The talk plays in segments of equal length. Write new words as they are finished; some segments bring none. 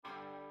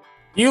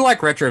You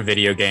like retro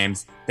video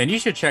games? Then you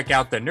should check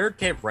out the Nerd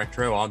Cave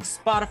Retro on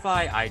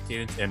Spotify,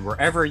 iTunes, and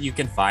wherever you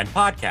can find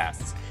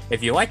podcasts.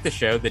 If you like the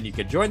show, then you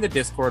can join the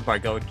Discord by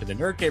going to the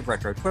Nerd Cave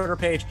Retro Twitter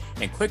page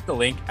and click the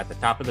link at the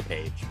top of the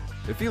page.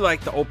 If you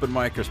like the Open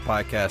Micers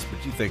podcast,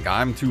 but you think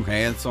I'm too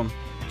handsome,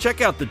 check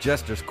out the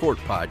Jester's Court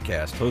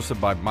podcast, hosted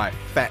by my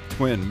fat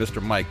twin,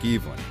 Mr. Mike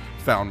Evelyn,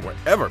 found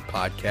wherever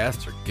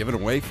podcasts are given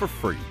away for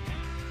free.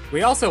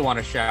 We also want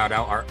to shout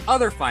out our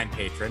other fine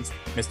patrons,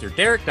 Mr.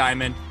 Derek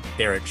Diamond,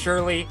 Derek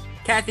Shirley,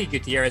 Kathy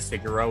Gutierrez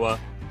Figueroa,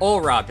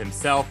 Ol Rob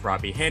himself,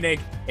 Robbie Hennig,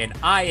 and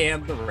I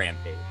Am the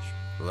Rampage.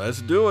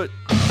 Let's do it.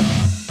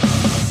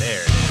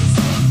 There it is.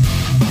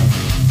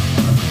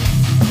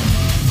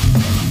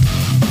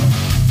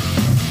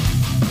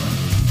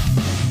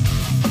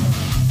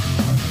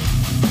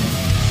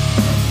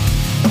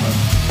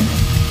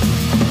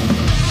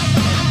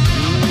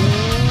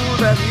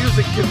 That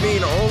music can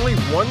mean only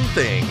one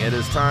thing. It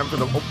is time for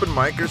the Open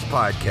Micers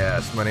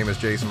podcast. My name is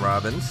Jason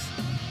Robbins.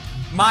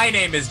 My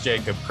name is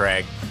Jacob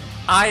Craig.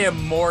 I am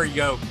more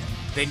yoked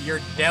than your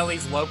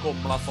deli's local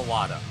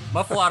muffalata.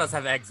 Muffalatas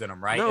have eggs in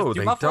them, right? No, Do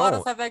they muffalatas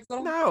don't. have eggs in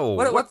them? No.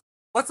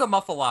 What's a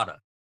muffalata?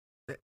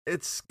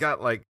 It's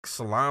got like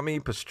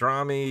salami,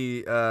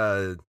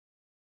 pastrami,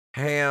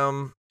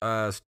 ham,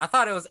 I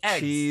thought it was eggs.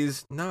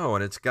 cheese. No,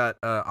 and it's got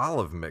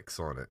olive mix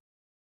on it.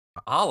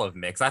 Olive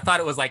mix. I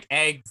thought it was like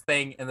eggs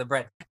thing in the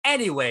bread.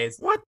 Anyways,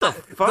 What the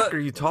fuck are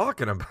you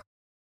talking about?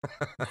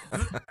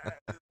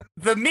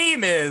 the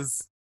meme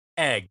is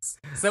eggs.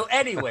 So,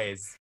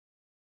 anyways,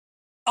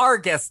 our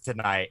guest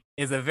tonight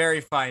is a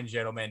very fine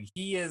gentleman.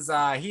 He's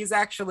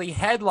actually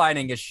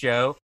headlining a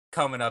show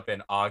coming up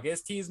in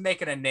August. He's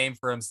making a name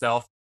for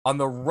himself on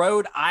the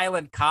Rhode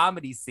Island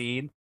comedy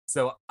scene.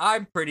 So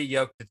I'm pretty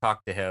yoked to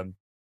talk to him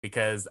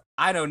because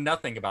I know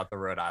nothing about the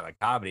Rhode Island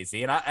comedy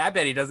scene. I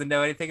bet he doesn't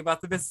know anything about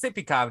the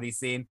Mississippi comedy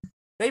scene.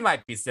 They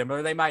might be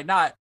similar, they might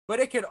not, but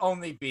it could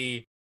only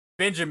be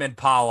Benjamin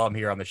Pollum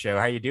here on the show.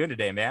 How you doing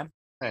today, man?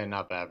 Hey,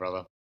 not bad,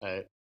 brother.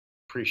 I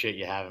appreciate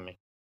you having me.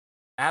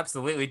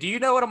 Absolutely. Do you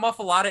know what a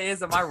muffalata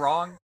is? Am I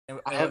wrong?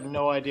 I have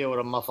no idea what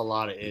a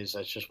muffalata is.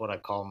 That's just what I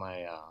call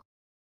my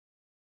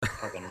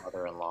fucking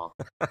mother-in-law.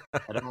 I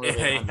don't really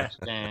Yeah, yeah.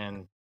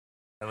 understand.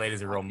 That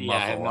lady's a real Yeah, I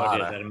have no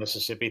idea. Is muffalata. that a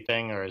Mississippi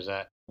thing or is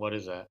that what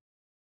is that?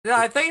 Yeah,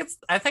 I think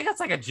it's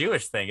like a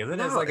Jewish thing, isn't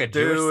it? It's No, like a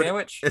dude, Jewish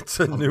sandwich. It's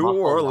a New muffalata?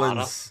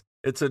 Orleans.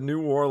 It's a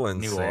New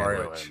Orleans New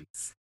sandwich.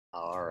 Orleans. Oh,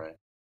 all right.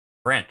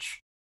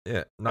 French.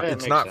 Yeah, no, Yeah, it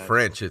it's makes not sense.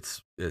 French.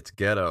 It's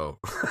ghetto.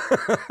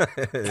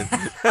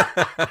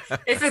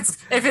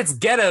 If it's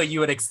ghetto, you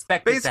would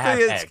expect it to have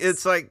Basically, eggs.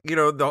 it's like,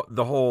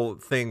 the whole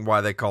thing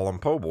why they call them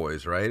po'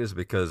 boys, right? Is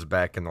because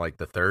back in like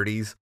the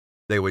 30s,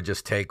 they would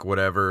just take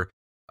whatever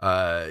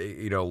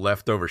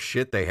leftover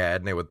shit they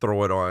had and they would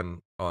throw it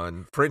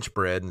on French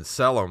bread and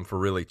sell them for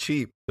really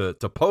cheap to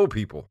po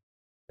people,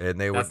 and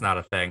they would. That's not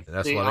a thing.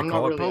 That's See, why they I'm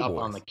call not it really po' up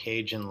boys. on the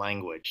Cajun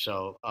language,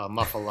 so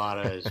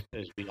muffalata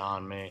is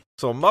beyond me.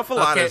 So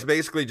muffalata Okay. is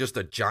basically just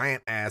a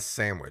giant ass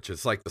sandwich.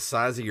 It's like the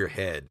size of your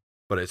head,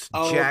 but it's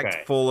Oh, jacked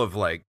okay. full of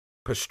like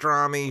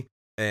pastrami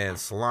and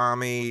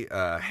salami,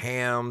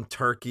 ham,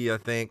 turkey, I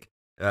think,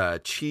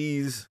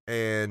 cheese,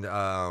 and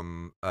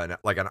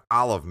like an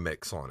olive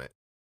mix on it.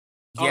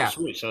 Yeah. Oh,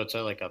 sweet. So it's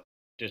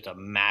just a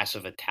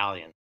massive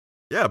Italian.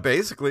 Yeah,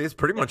 basically, it's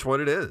pretty much what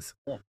it is.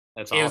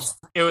 That's It awesome. was,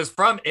 it was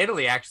from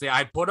Italy, actually.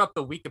 I put up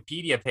the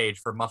Wikipedia page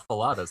for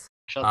muffalatas.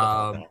 Shut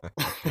the fuck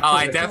up. Oh,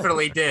 I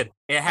definitely did.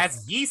 It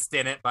has yeast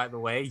in it, by the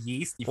way.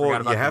 Yeast. You Well,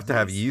 forgot about you have the to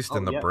have yeast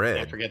in the yeah, bread.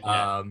 Can't forget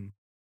that.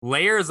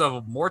 Layers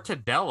of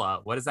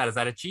mortadella. What is that? Is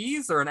that a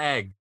cheese or an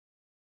egg?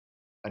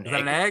 An Is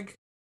that an egg?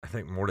 I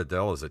think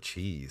mortadella is a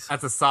cheese.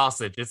 That's a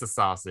sausage. It's a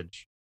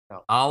sausage.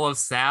 Oh. Olive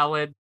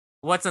salad.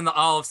 What's in the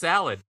olive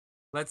salad?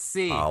 Let's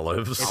see.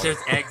 Olives. If there's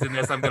eggs in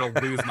this, I'm gonna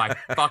lose my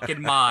fucking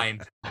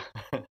mind.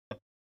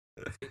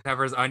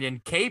 Peppers,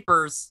 onion,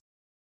 capers.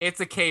 It's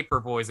a caper,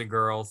 boys and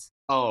girls.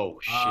 Oh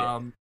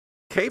shit.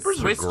 Capers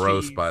Swiss are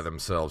gross cheese. by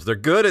themselves. They're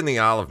good in the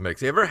olive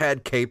mix. You ever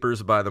had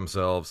capers by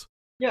themselves?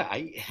 Yeah, I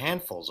eat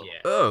handfuls of Yeah.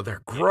 Oh,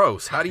 they're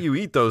gross. How do you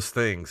eat those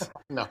things? them.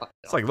 No,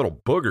 It's like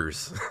little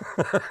boogers.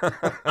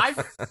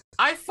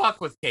 I fuck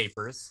with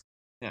capers.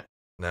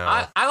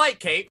 No. I like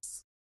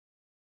capes.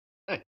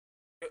 Hey.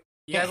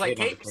 You guys like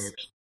hate on the capes?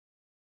 capes.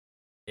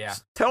 Yeah.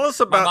 Tell us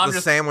mom about the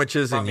just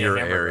sandwiches brought in me a your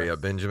hamburger. area,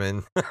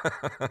 Benjamin.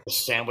 The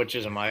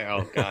sandwiches in my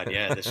oh god,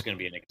 yeah, this is gonna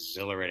be an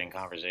exhilarating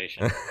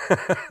conversation.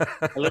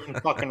 I live in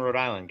fucking Rhode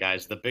Island,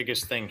 guys. The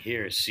biggest thing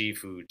here is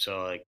seafood.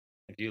 So like,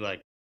 if you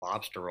like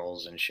lobster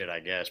rolls and shit,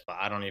 I guess, but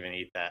I don't even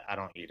eat that. I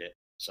don't eat it.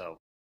 So,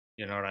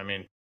 you know what I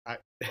mean?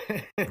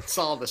 It's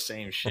all the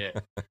same shit.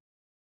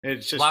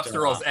 It's just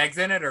Lobster rolls, eggs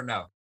in it or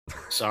no?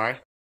 Sorry,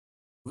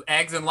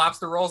 Eggs and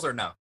lobster rolls or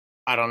no?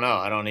 I don't know.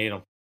 I don't eat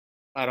them.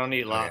 I don't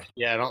eat Okay. lobster.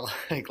 Yeah, I don't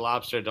like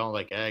lobster. Don't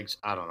like eggs.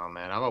 I don't know,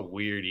 man. I'm a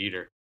weird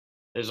eater.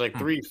 There's like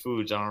three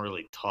foods I don't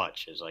really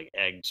touch. It's like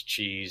eggs,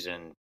 cheese,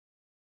 and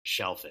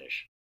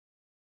shellfish.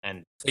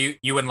 And So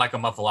you wouldn't like a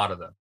muffalata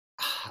then?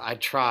 I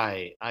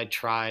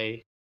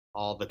try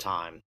all the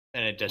time,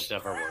 and it just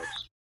never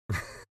works.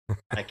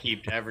 I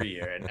keep every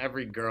year, and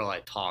every girl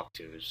I talk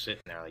to is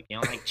sitting there like, you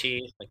don't like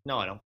cheese? Like, no,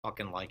 I don't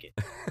fucking like it.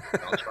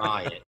 I'll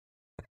try it.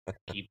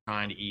 Keep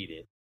trying to eat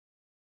it,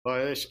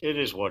 but it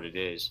is what it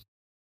is.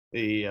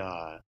 The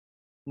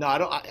no, I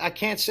don't. I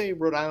can't say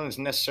Rhode Island is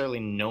necessarily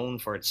known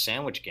for its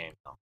sandwich game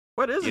though.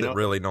 What is You it know,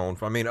 really known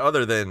for? I mean,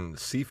 other than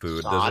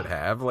seafood, does sod, it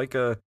have like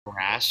a?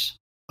 grass.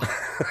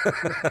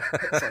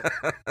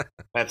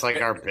 That's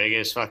like our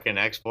biggest fucking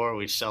export.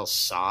 We sell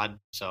sod.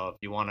 So if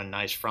you want a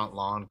nice front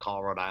lawn,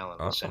 call Rhode Island.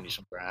 We'll send you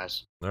some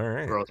grass. All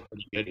right. Grows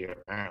pretty good here,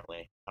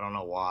 apparently. I don't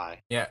know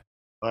why. Yeah.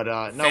 But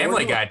no,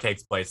 Family Guy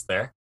takes place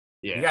there.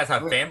 Yeah. You guys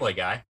have Family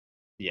Guy.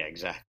 Yeah,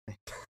 exactly.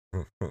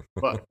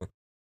 But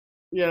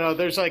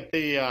there's like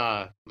the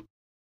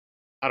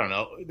I don't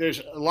know. There's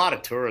a lot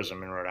of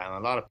tourism in Rhode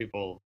Island. A lot of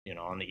people,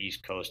 on the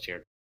East Coast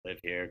here live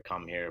here,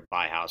 come here,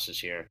 buy houses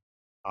here.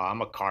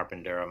 I'm a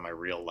carpenter in my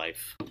real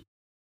life,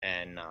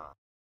 and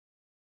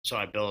so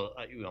I build.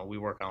 We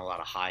work on a lot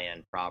of high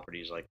end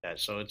properties like that.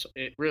 So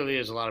it really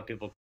is a lot of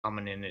people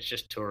coming in. It's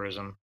just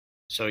tourism.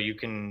 So you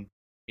can,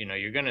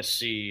 you're gonna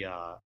see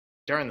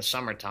during the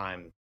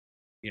summertime,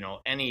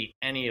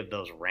 any of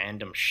those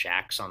random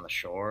shacks on the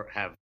shore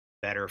have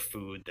better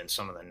food than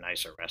some of the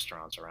nicer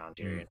restaurants around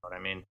here. You know what I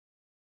mean?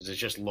 Because it's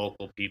just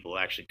local people who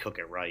actually cook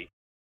it right.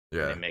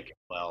 Yeah. And they make it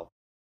well.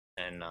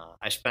 And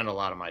I spend a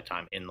lot of my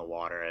time in the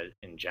water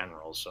in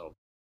general, so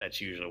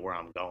that's usually where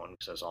I'm going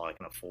because that's all I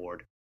can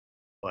afford.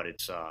 But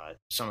it's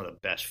some of the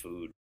best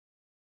food,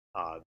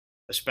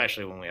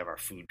 especially when we have our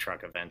food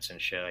truck events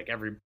and shit. Like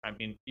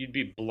you'd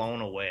be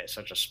blown away at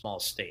such a small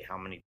state how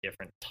many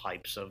different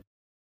types of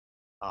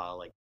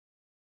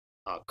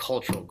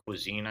cultural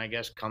cuisine, I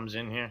guess, comes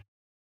in here.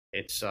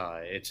 It's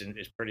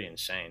pretty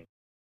insane.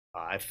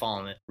 I've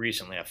fallen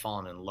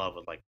in love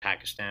with like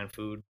Pakistan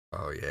food.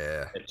 Oh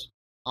yeah, it's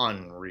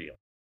unreal.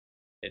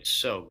 It's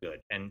so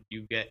good, and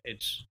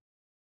it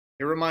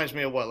reminds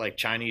me of what like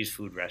Chinese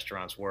food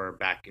restaurants were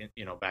back in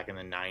the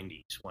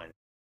 90s when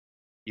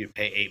you'd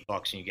pay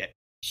 $8 and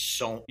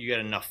you get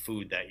enough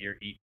food that you're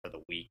eating for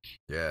the week.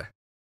 Yeah.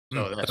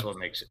 So that's what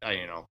makes it.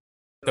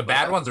 The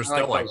bad ones are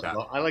still like that.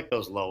 I like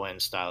those low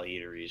end style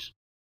eateries.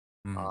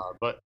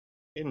 But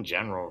in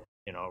general,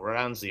 Rhode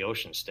Island's the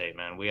ocean state,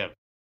 man. We have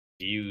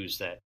views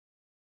that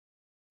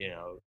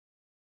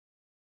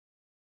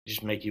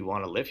just make you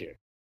want to live here.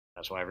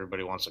 That's why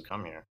everybody wants to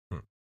come here.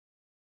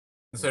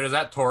 So does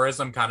that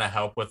tourism kind of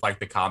help with like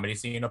the comedy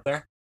scene up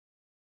there?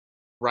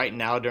 Right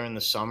now during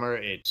the summer,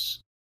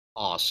 it's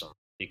awesome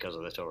because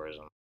of the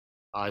tourism,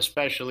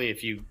 especially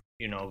if you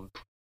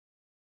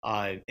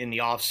in the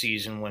off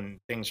season when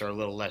things are a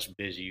little less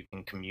busy, you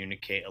can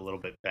communicate a little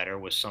bit better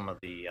with some of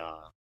the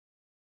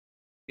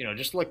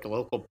just like the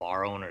local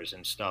bar owners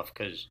and stuff.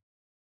 Because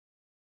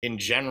in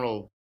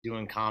general,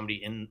 doing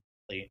comedy in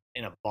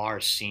a bar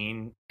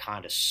scene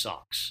kind of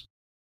sucks.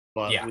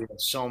 But we have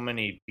so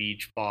many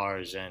beach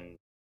bars and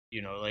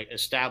like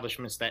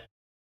establishments that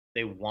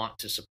they want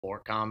to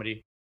support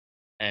comedy,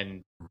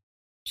 and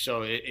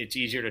so it's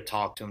easier to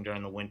talk to them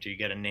during the winter. You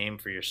get a name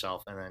for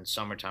yourself, and then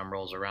summertime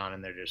rolls around,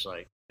 and they're just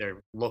like they're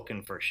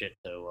looking for shit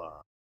to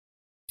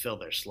fill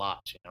their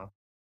slots.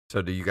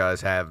 So do you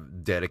guys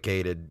have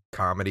dedicated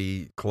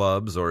comedy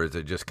clubs, or is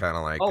it just kind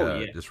of like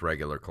just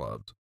regular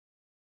clubs?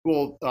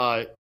 Well,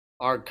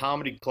 our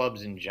comedy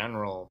clubs in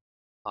general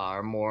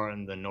are more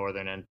in the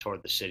northern end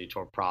toward the city,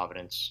 toward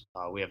Providence.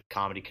 We have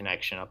Comedy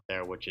Connection up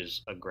there, which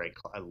is a great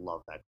club. I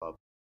love that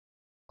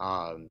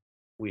club.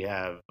 We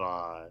have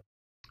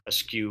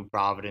Askew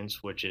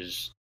Providence, which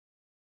is,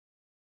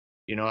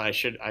 I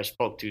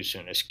spoke too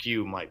soon.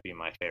 Askew might be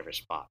my favorite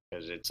spot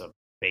because it's a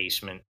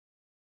basement,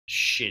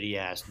 shitty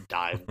ass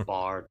dive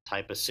bar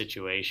type of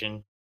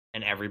situation,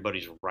 and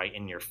everybody's right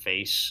in your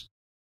face.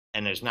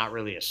 And there's not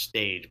really a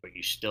stage, but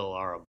you still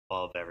are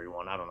above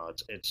everyone. I don't know.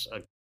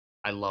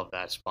 I love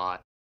that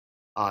spot.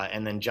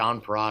 And then John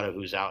Parada,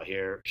 who's out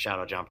here, shout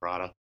out John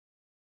Parada,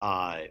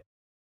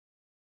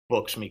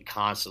 books me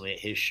constantly at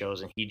his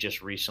shows. And he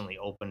just recently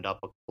opened up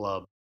a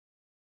club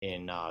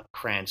in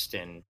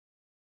Cranston.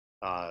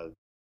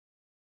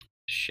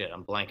 Shit,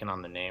 I'm blanking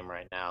on the name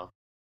right now.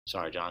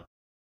 Sorry, John.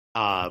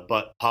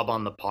 But Pub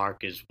on the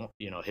Park is,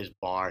 his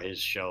bar, his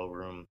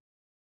showroom.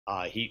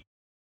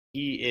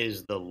 He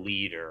is the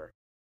leader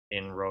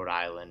in Rhode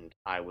Island,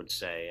 I would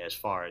say, as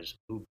far as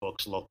who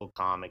books local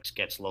comics,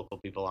 gets local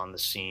people on the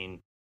scene.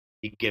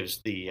 He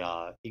gives the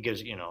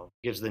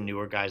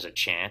newer guys a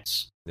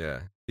chance.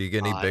 Yeah. Do you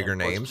get any bigger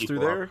names through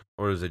there,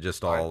 or is it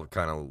just all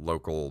kind of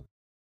local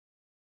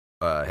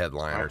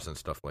headliners and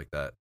stuff like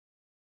that?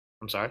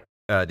 I'm sorry.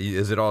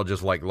 Is it all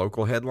just like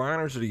local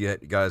headliners, or do you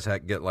guys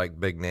get like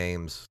big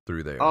names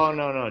through there? Oh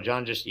no,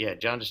 John just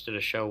did a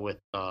show with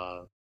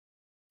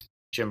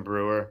Jim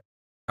Brewer.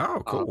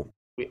 Oh, cool.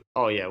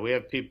 We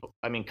have people.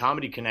 I mean,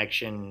 Comedy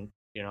Connection.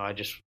 I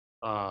just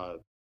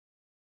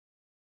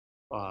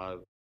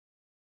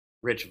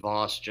Rich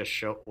Voss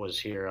was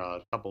here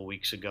a couple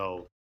weeks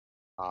ago.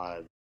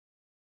 I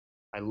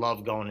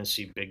love going and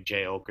see Big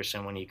Jay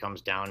Okerson when he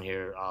comes down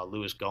here.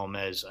 Luis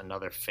Gomez,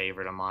 another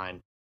favorite of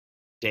mine.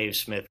 Dave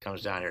Smith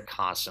comes down here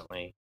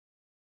constantly.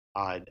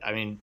 I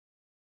mean,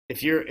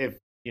 if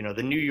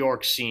the New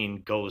York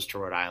scene goes to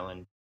Rhode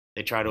Island,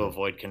 they try to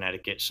avoid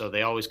Connecticut, so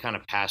they always kind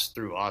of pass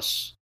through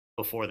us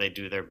before they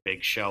do their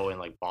big show in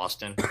like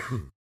Boston.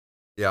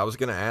 Yeah, I was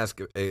going to ask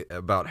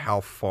about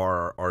how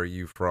far are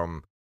you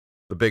from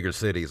the bigger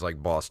cities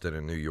like Boston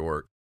and New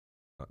York?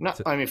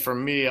 I mean, for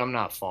me, I'm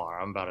not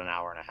far. I'm about an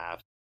hour and a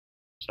half.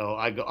 So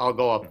I'll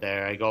go up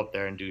there. I go up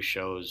there and do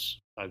shows.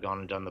 I've gone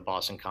and done the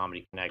Boston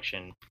Comedy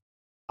Connection.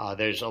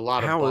 There's a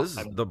lot of... How is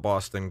the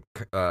Boston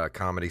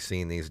comedy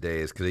scene these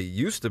days? Because it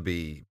used to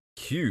be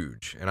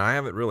huge, and I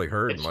haven't really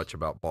heard much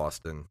about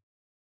Boston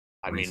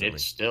recently. I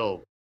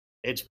mean,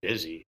 it's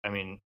busy. I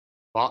mean,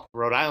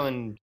 Rhode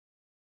Island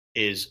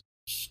is...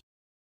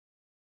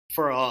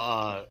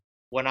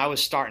 when I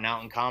was starting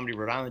out in comedy,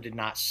 Rhode Island did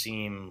not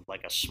seem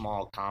like a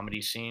small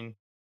comedy scene.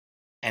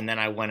 And then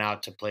I went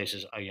out to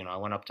places, I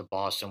went up to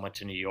Boston, went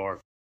to New York,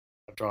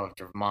 I drove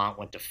to Vermont,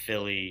 went to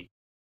Philly,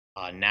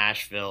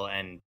 Nashville,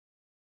 and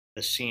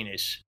the scene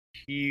is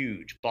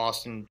huge.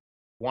 Boston,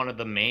 one of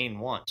the main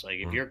ones. Like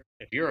if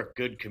you're a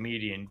good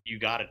comedian, you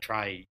got to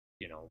try,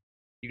 you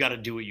got to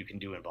do what you can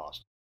do in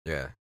Boston.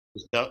 Yeah.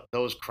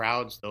 Those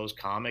crowds, those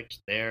comics,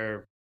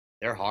 they're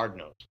hard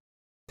nosed.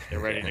 They're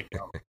ready to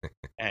go,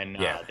 and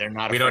they're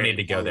not. We don't need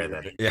to go there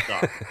then.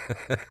 Yeah.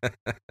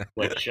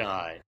 Which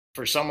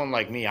for someone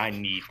like me, I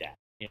need that.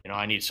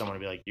 I need someone to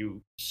be like,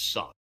 "You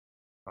suck."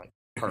 Like,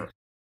 perfect.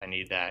 I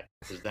need that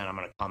because then I'm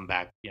gonna come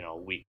back, a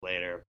week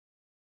later,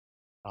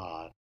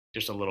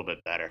 just a little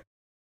bit better.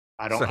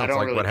 I don't like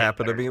really what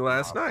happened to better, me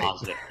last night.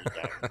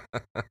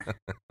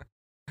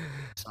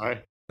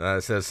 Sorry.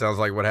 Sounds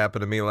like what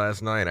happened to me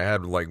last night. I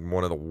had like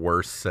one of the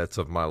worst sets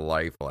of my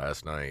life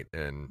last night,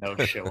 and no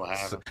shit, what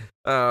happened?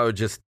 Oh, you're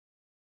just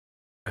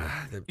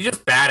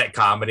bad at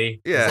comedy.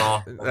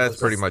 Yeah, that's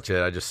pretty much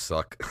it. I just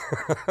suck.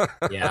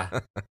 Yeah,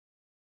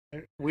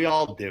 we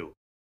all do.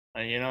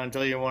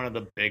 Until you're one of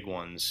the big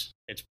ones,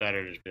 it's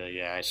better to just be like,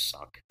 yeah, I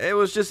suck. It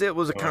was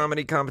a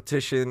comedy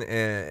competition,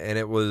 and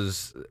it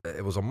was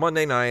a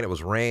Monday night. It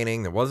was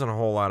raining. There wasn't a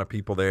whole lot of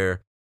people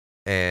there.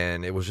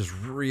 And it was just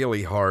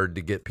really hard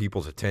to get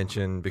people's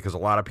attention because a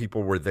lot of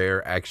people were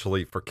there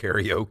actually for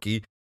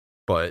karaoke,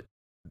 but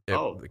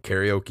the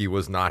karaoke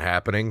was not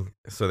happening.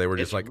 So they were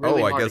just like,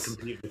 really I guess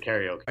the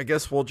karaoke. I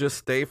guess we'll just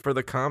stay for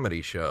the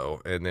comedy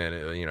show. And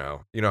then, you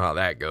know how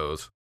that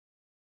goes.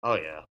 Oh,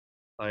 yeah.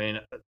 I mean,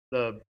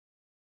 the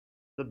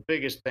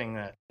biggest thing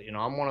that,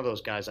 I'm one of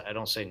those guys that I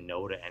don't say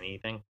no to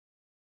anything.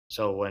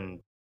 So when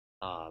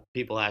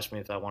people ask me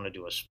if I want to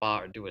do a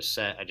spot or do a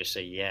set, I just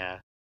say yeah.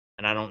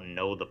 And I don't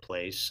know the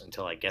place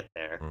until I get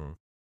there. And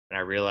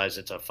I realize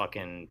it's a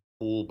fucking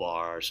pool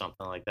bar or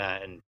something like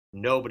that. And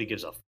nobody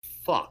gives a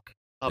fuck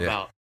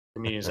about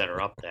comedians that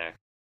are up there.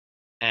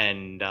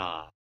 And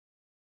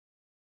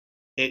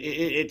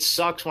it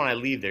sucks when I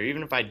leave there.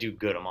 Even if I do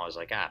good, I'm always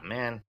like,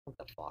 man, what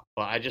the fuck?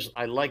 But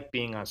I like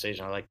being on stage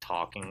and I like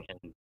talking.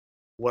 And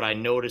what I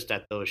noticed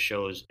at those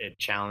shows, it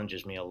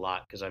challenges me a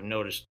lot because I've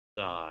noticed,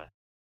 the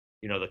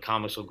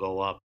comics will go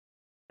up.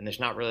 And there's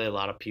not really a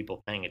lot of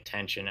people paying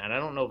attention. And I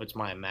don't know if it's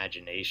my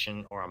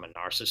imagination or I'm a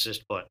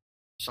narcissist, but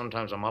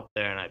sometimes I'm up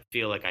there and I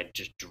feel like I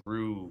just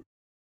drew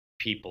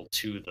people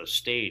to the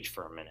stage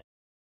for a minute.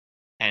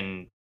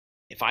 And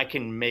if I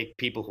can make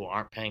people who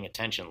aren't paying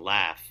attention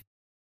laugh,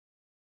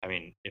 I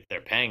mean, if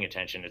they're paying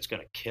attention, it's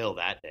going to kill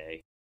that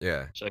day.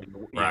 Yeah. So,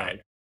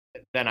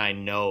 then I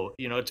know,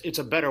 it's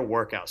a better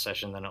workout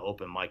session than an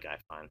open mic, I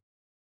find.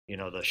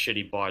 The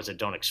shitty bars that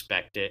don't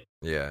expect it.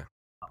 Yeah.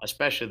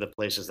 Especially the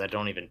places that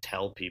don't even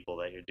tell people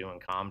that you're doing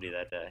comedy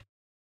that day.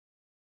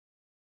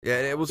 Yeah,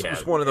 it was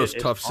one of those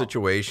tough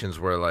situations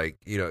where, like,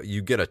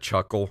 you get a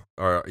chuckle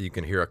or you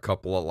can hear a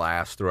couple of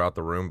laughs throughout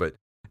the room, but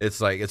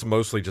it's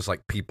mostly just like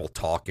people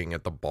talking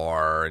at the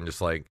bar and just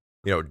like,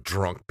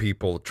 drunk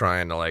people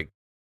trying to like,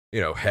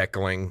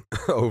 heckling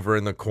over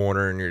in the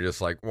corner, and you're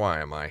just like, why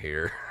am I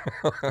here?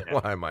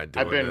 Why am I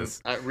doing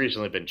this? I've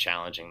recently been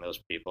challenging those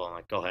people. I'm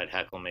like, go ahead,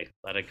 heckle me,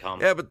 let it come.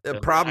 Yeah, but the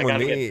problem with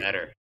me get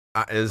better.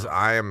 Is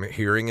I am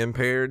hearing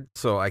impaired,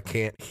 so I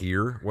can't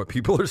hear what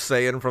people are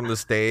saying from the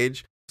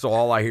stage. So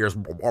all I hear is,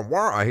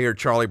 I hear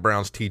Charlie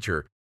Brown's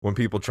teacher. When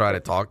people try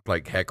to talk,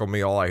 like heckle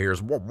me, all I hear is,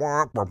 and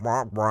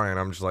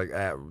I'm just like,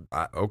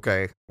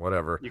 okay,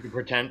 whatever. You can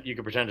pretend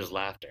it's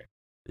laughter.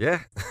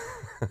 Yeah.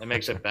 That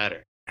makes it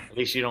better. At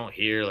least you don't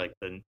hear like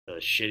the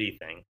shitty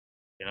thing.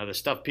 The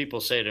stuff people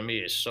say to me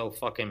is so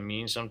fucking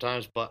mean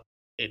sometimes, but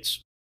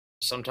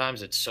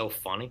sometimes it's so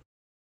funny.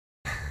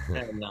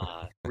 And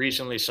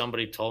recently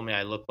somebody told me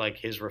I look like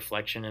his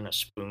reflection in a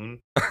spoon.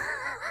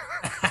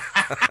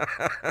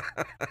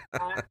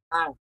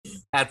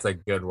 That's a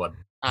good one.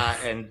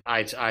 And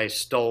I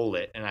stole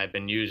it, and I've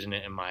been using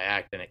it in my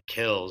act, and it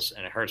kills,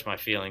 and it hurts my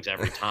feelings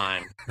every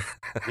time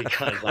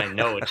because I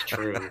know it's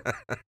true.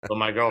 But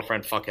my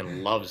girlfriend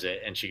fucking loves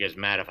it, and she gets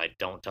mad if I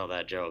don't tell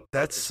that joke.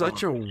 That's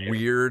such a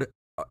weird,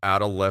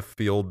 out of left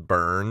field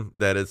burn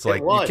that it's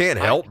like you can't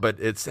help but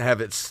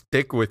have it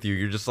stick with you.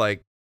 You're just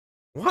like,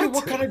 what? Dude,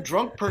 what kind of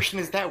drunk person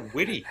is that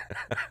witty?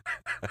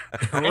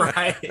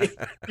 Right.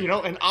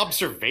 And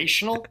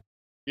observational.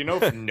 You know,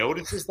 if he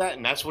notices that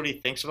and that's what he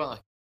thinks about,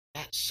 like,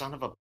 that son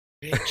of a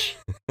bitch.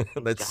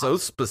 That's so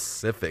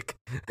specific.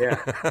 Yeah.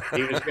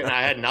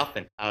 I had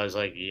nothing. I was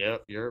like,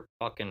 yep, you're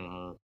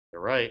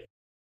right.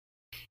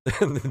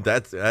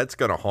 That's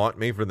gonna haunt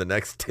me for the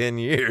next 10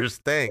 years.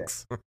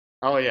 Thanks.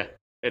 Oh yeah.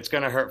 It's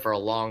gonna hurt for a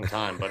long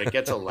time, but it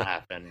gets a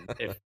laugh. And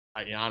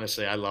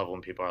honestly, I love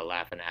when people are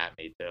laughing at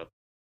me too.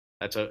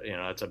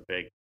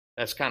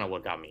 That's kind of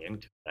what got me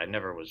into it. I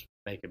never was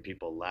making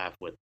people laugh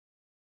with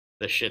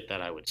the shit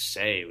that I would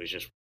say. It was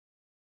just,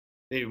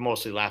 they were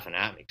mostly laughing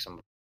at me because I'm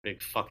a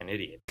big fucking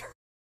idiot.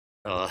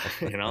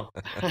 You know,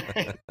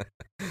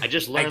 I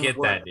just learned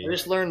I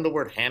just learned the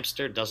word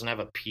hamster doesn't have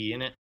a P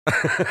in it.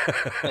 That's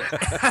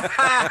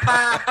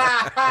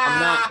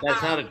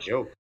not a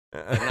joke.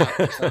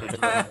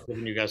 I'm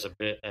giving you guys a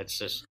bit. That's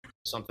just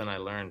something I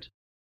learned.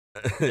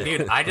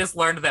 Dude, I just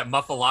learned that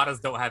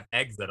muffaladas don't have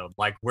eggs in them.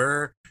 Like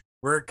we're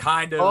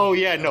kind of. Oh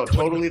yeah, no,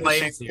 totally the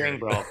same thing,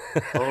 bro.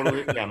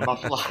 Totally, yeah.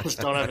 Muffaladas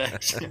don't have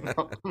eggs in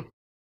them.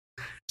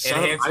 And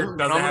hamster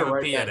doesn't have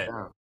a P in it.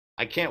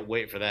 I can't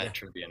wait for that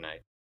trivia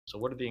night. So,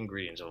 what are the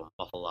ingredients of a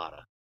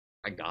muffalata?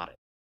 I got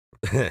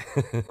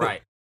it.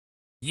 Right,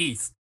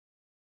 yeast.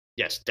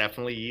 Yes,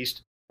 definitely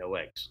yeast. No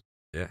eggs.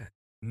 Yeah.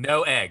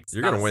 No eggs.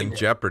 You're gonna win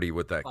Jeopardy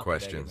with that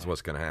question. Is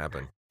what's gonna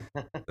happen.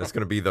 That's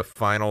gonna be the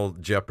final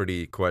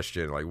Jeopardy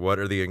question. Like, what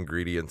are the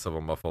ingredients of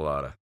a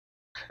muffalata?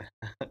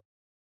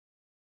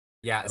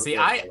 Yeah. See,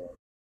 I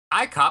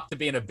cop to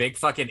being a big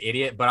fucking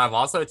idiot, but I've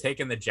also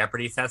taken the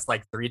Jeopardy test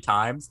like 3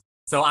 times.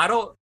 So I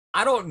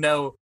don't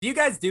know. Do you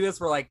guys do this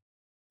where like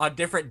on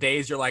different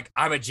days you're like,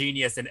 I'm a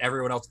genius and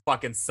everyone else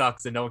fucking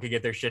sucks and no one can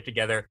get their shit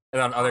together,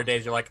 and on other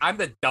days you're like, I'm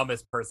the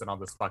dumbest person on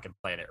this fucking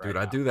planet right now.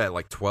 Dude, I do that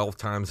like 12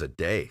 times a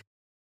day.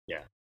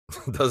 Yeah.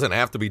 It doesn't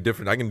have to be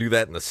different. I can do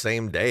that in the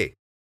same day.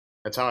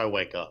 That's how I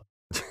wake up.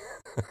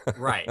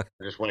 Right.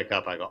 I just wake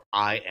up, I go,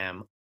 I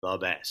am the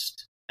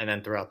best. And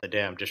then throughout the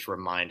day I'm just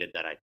reminded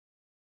that I'm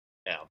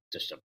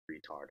just a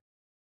retard.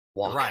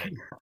 Walking,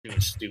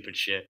 doing stupid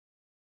shit.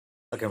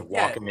 Fucking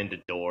walking into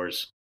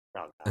doors.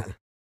 Oh, God.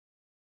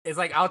 It's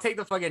like, I'll take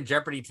the fucking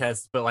Jeopardy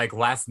test, but like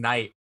last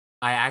night,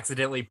 I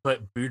accidentally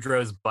put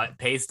Boudreaux's butt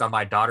paste on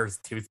my daughter's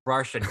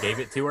toothbrush and gave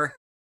it to her.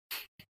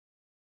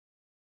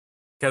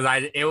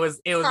 Because it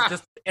was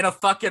just in a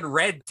fucking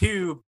red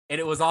tube, and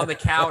it was on the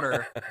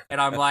counter,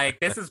 and I'm like,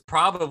 this is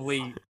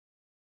probably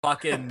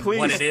fucking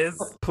what it is.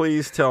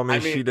 Please tell me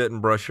she didn't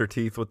brush her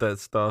teeth with that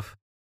stuff.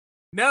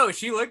 No,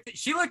 she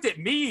looked at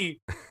me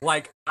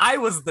like I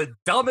was the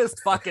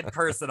dumbest fucking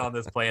person on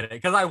this planet,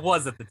 because I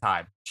was at the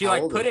time. She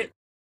like put it.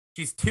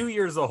 She's 2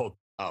 years old.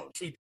 Oh,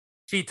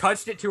 she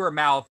touched it to her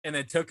mouth and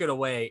then took it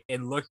away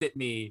and looked at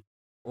me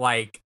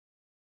like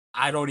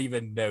I don't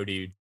even know,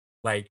 dude.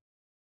 Like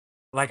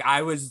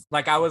I was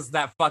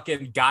that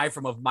fucking guy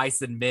from Of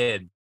Mice and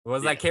Men. What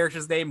was that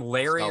character's name?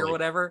 Larry or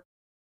whatever?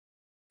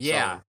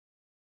 Yeah.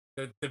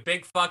 The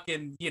big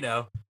fucking,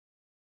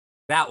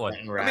 that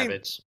one.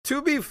 Rabbits. I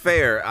mean, to be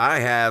fair, I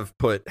have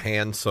put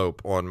hand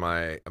soap on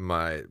my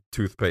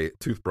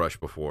toothbrush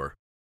before.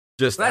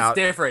 That's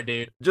different,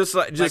 dude. Just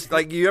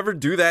like you ever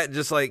do that?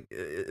 Just like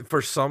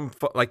for some,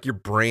 like your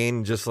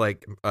brain, just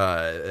like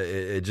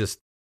it just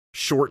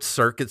short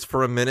circuits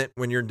for a minute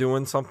when you're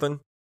doing something,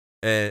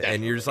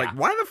 and you're just like,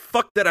 why the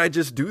fuck did I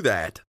just do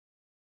that?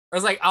 I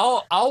was like,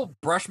 I'll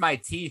brush my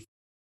teeth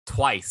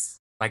twice,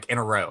 like in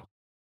a row,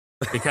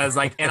 because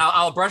like, and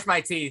I'll brush my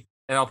teeth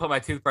and I'll put my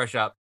toothbrush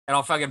up and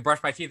I'll fucking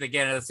brush my teeth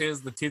again, and as soon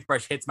as the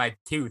toothbrush hits my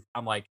tooth,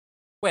 I'm like,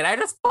 wait, I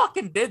just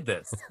fucking did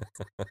this.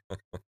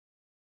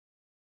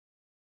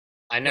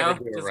 I never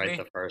do it right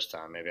the first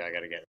time. Maybe I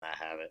got to get in that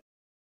habit.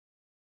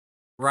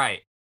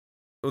 Right.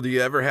 Well, do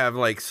you ever have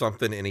like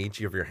something in each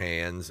of your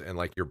hands and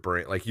like your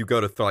brain, like you go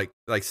to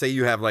like say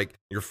you have like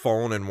your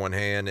phone in one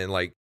hand and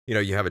like,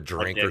 you have a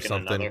drink or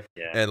something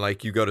and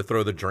like you go to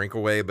throw the drink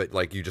away, but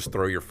like you just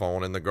throw your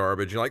phone in the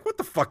garbage. You're like, what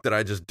the fuck did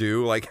I just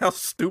do? Like, how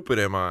stupid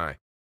am I?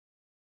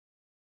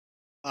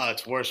 Oh,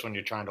 it's worse when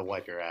you're trying to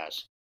wipe your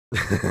ass. You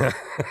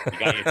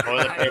got your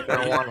toilet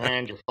paper in one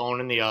hand, your phone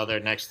in the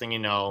other. Next thing you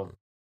know,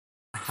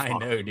 I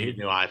know, dude.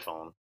 New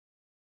iPhone.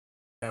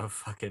 Oh,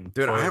 fucking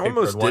dude, I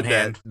almost did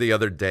that the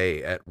other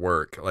day at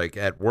work. Like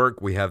at work,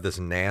 we have this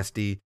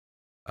nasty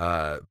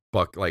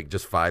like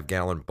just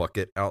 5-gallon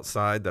bucket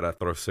outside that I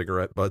throw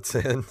cigarette butts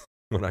in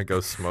when I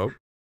go smoke.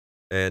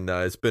 And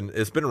it's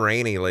been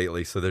rainy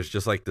lately, so there's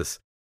just like this,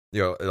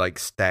 like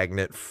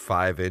stagnant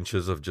 5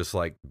 inches of just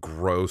like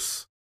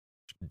gross,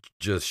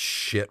 just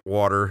shit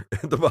water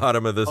at the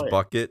bottom of this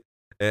bucket.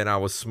 And I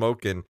was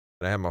smoking.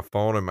 And I had my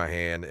phone in my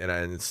hand, and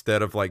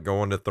instead of like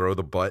going to throw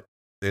the butt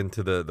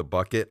into the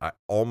bucket, I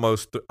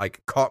almost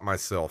caught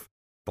myself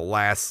the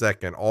last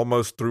second,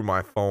 almost threw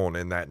my phone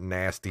in that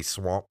nasty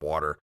swamp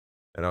water,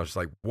 and I was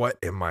like, "What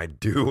am I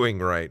doing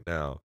right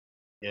now?"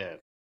 Yeah,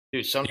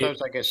 dude.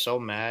 Sometimes I get so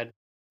mad,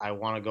 I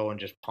want to go and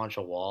just punch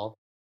a wall,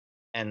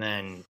 and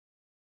then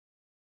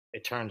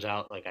it turns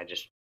out like I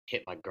just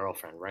hit my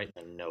girlfriend right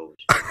in the nose.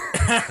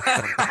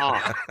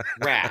 Oh,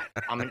 rat!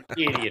 I'm an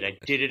idiot. I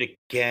did it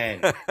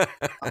again.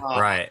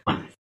 Right.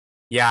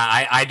 Yeah,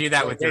 I do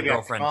that Oh, with your baby, I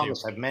girlfriend too.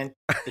 promise I meant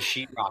the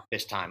sheetrock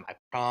this time. I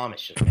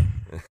promise you.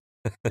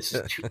 This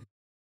is two.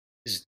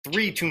 This is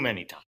 3 too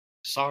many times.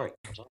 Sorry.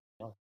 I'm sorry.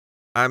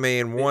 I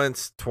mean,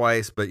 once,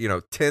 twice, but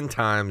 10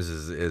 times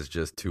is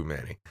just too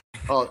many.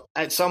 Well,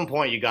 at some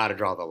point you got to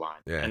draw the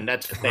line, Yeah. and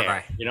that's fair.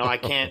 Right. I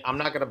can't. I'm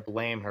not going to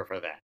blame her for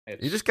that.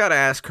 You just got to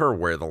ask her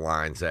where the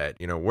line's at.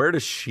 Where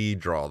does she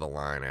draw the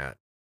line at?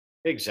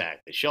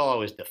 Exactly. She'll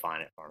always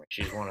define it for me.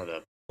 She's one of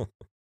the.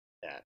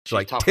 Yeah. She's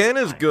like, tough 10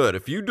 to is find. good.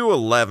 If you do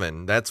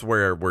 11, that's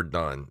where we're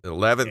done.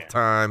 11th Yeah.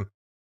 time.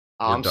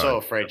 I'm so done.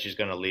 afraid she's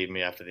going to leave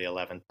me after the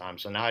 11th time.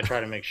 So now I try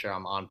to make sure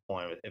I'm on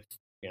point with if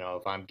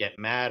I'm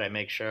getting mad, I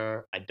make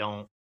sure I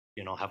don't,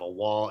 have a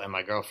wall and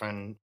my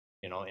girlfriend,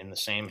 in the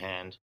same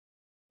hand.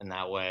 And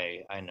that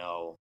way I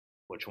know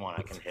which one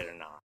I can hit or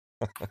not.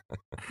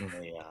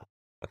 Yeah.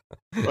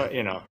 But,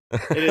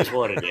 it is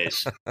what it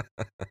is.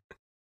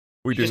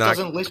 We She do just not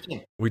doesn't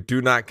listen. we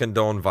do not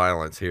condone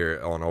violence here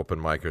on Open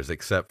Micers,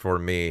 except for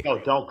me. No,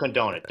 don't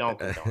condone it. Don't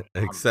condone it.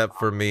 Except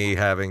for me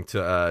having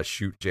to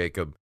shoot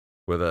Jacob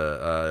with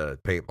a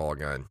paintball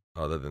gun.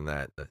 Other than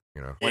that,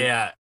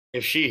 Yeah.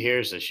 If she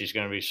hears this, she's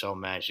going to be so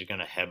mad. She's going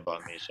to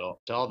headbutt me. So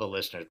to all the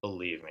listeners,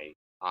 believe me,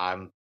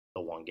 I'm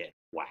the one getting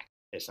whacked.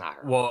 It's not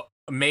her. Well,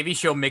 maybe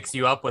she'll mix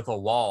you up with a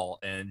wall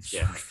and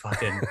she'll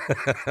fucking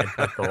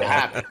headbutt the It wall.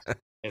 happens.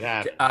 It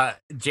happens.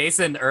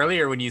 Jason,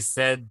 earlier when you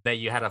said that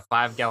you had a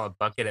 5-gallon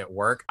bucket at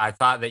work, I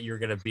thought that you were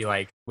gonna be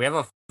like, we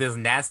have this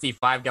nasty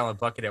 5-gallon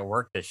bucket at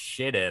work to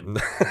shit in,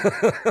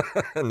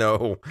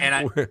 No.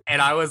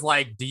 and I was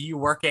like, do you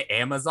work at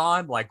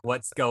Amazon? Like,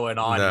 what's going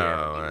on here?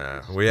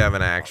 No, we have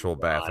an actual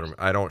God. bathroom.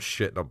 I don't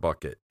shit in a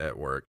bucket at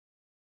work.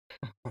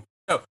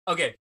 Oh,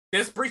 okay.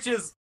 This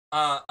breaches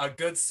a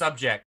good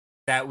subject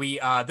that we.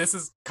 This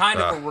is kind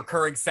of a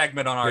recurring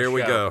segment on our show. Here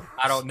we go.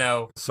 I don't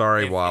know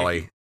Sorry, If-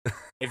 Wally.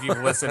 if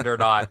you've listened or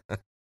not.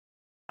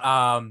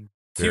 Here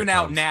Tune it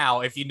out comes.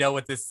 now if you know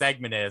what this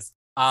segment is.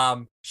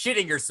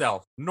 Shitting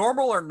yourself,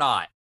 normal or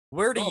not?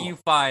 Where do you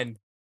find?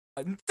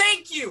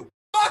 Thank you,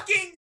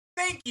 fucking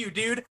thank you,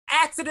 dude.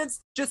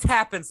 Accidents just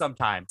happen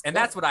sometimes, and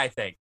that's what I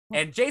think.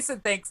 And Jason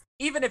thinks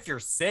even if you're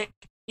sick,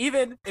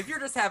 even if you're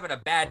just having a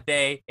bad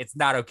day, it's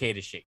not okay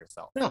to shit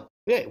yourself. No,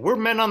 yeah, we're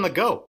men on the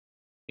go.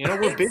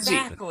 We're busy.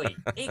 Exactly.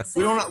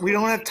 Exactly. We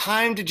don't have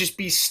time to just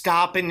be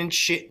stopping and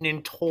shitting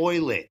in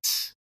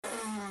toilets.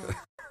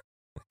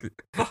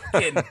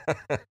 Fucking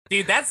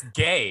dude, that's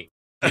gay.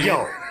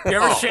 Yo, You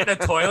ever shit in a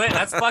toilet?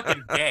 That's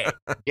fucking gay.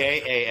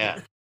 gay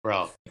AF,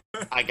 bro.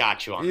 I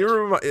got you on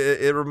this.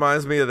 It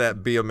reminds me of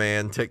that Be a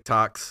Man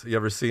TikToks. You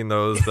ever seen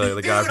those? The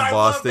Dude, guy from I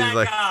love Boston. He's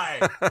like,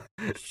 that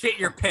guy. Shit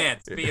your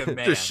pants. Be a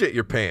man. just shit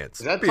your pants.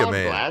 Is that Be a Todd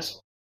man. Glass?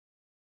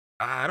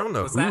 I don't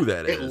know What's who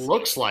that? that It is.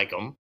 looks like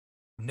him.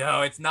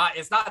 No, it's not.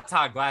 It's not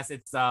Todd Glass.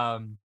 It's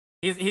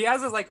he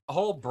has his like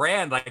whole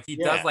brand. Like he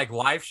does Yeah. like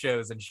live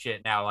shows and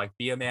shit now. Like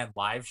Be a Man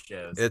live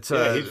shows. It's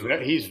Yeah,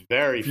 he's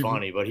very if you-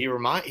 funny, but he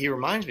reminds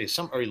me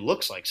of or he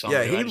looks like something.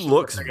 yeah, he I just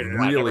looks figured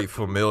I'd really never-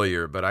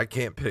 familiar, but I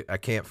can't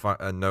find.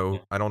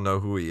 I don't know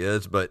who he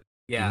is, but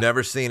yeah. you've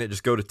never seen it.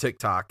 Just go to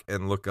TikTok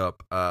and look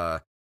up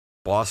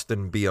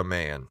Boston Be a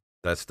Man.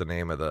 That's the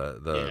name of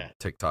the Yeah.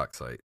 TikTok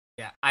site.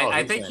 Yeah. Oh,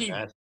 I he's think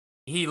fantastic.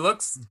 he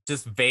looks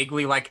just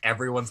vaguely like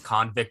everyone's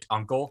convict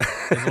uncle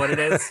is what it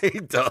is. He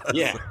does.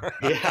 Yeah,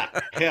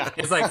 yeah.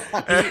 It's like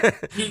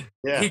he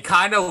Yeah. he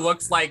kind of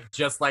looks like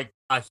just like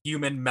a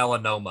human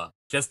melanoma,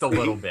 just a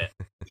little bit.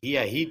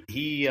 Yeah,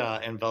 he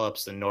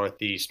envelops the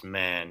Northeast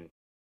man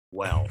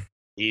well.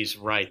 He's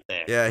right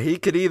there. Yeah, he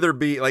could either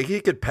be like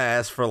he could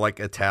pass for like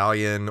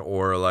Italian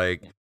or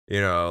like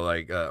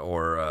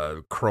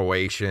or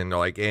Croatian, or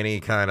like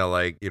any kind of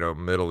like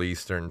Middle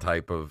Eastern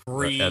type of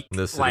Greek,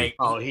 ethnicity. like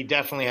Oh, he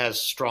definitely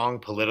has strong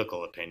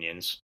political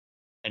opinions,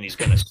 and he's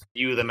gonna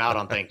spew them out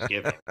on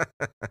Thanksgiving.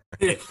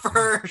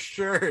 for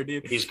sure,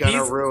 dude. He's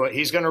gonna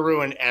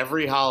ruin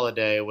every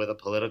holiday with a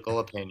political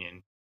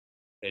opinion.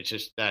 It's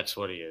just that's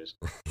what he is.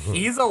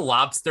 He's a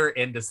lobster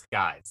in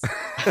disguise.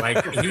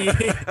 Like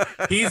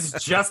he's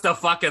just a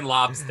fucking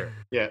lobster.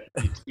 Yeah,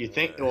 you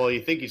think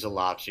he's a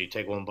lobster. You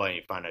take one bite and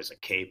you find out it's a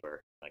caper.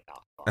 Like,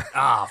 oh fuck.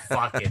 Ah,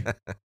 fucking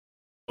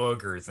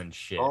boogers and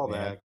shit. All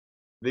man. that.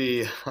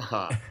 The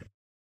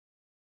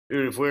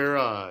dude, if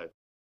we're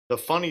the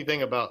funny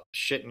thing about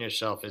shitting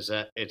yourself is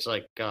that it's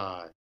like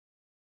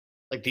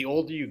the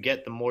older you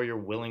get, the more you're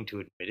willing to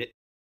admit it.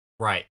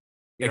 Right.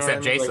 You know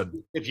Except what I mean? Like,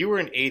 Jason. if you were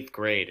in 8th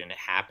grade and it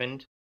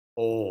happened,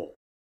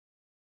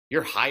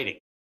 you're hiding.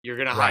 You're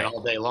gonna hide Right.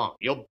 all day long.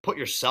 You'll put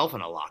yourself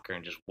in a locker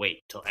and just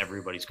wait till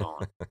everybody's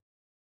gone.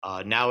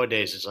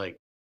 Nowadays, it's like,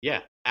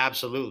 yeah,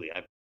 absolutely.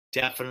 I've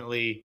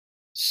definitely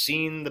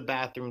seen the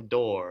bathroom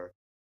door,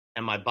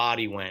 and my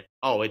body went,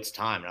 "Oh, it's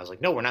time." And I was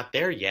like, "No, we're not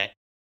there yet."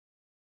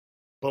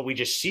 But we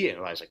just see it,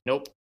 and I was like,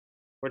 "Nope,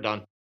 we're done."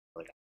 I'm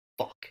like,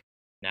 fuck.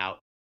 Now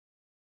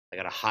I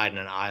gotta hide in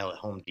an aisle at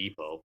Home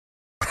Depot.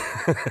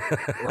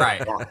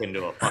 Right. Walk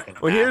into a fucking.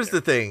 Well, here's the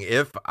bathroom. thing.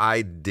 If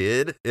I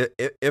did,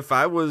 if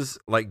I was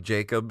like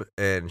Jacob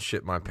and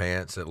shit my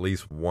pants at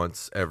least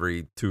once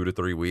every 2 to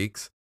 3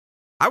 weeks,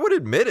 I would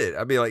admit it.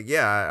 I'd be like,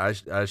 yeah,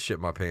 I shit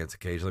my pants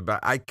occasionally, but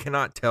I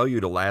cannot tell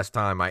you the last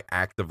time I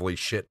actively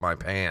shit my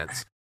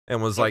pants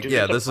and was like, dude,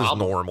 yeah, that's this a is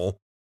problem. normal.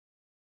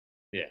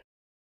 Yeah.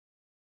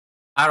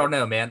 I don't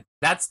know, man.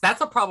 That's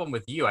a problem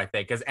with you, I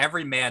think, because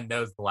every man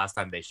knows the last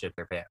time they shit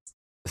their pants.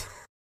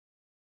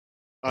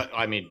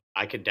 I mean,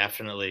 I could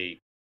definitely.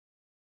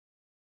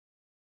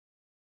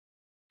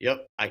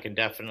 Yep, I can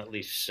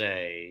definitely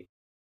say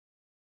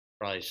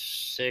probably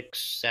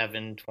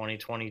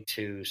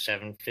 6/7/2022,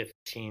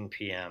 7:15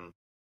 p.m.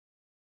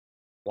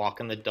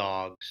 walking the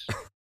dogs,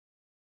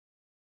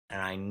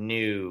 and I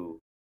knew,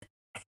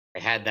 I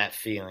had that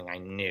feeling. I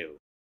knew,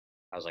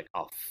 I was like,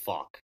 oh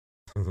fuck,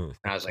 and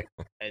I was like,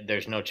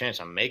 there's no chance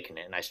I'm making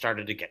it, and I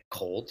started to get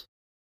cold.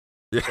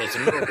 So it's the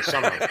middle of the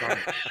summer, I'm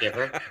starting to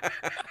shiver.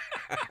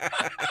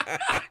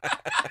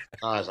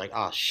 I was like,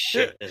 oh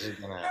shit, this is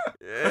gonna.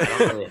 I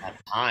don't really have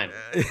time.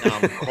 Now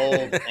I'm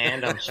cold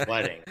and I'm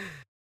sweating,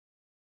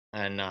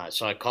 and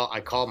so I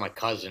called my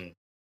cousin.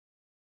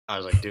 I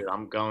was like, dude,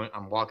 I'm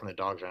walking the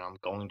dogs right now. I'm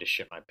going to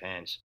shit my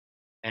pants,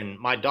 and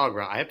my dog,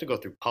 I have to go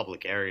through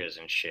public areas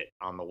and shit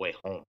on the way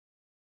home,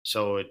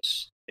 so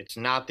it's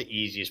not the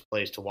easiest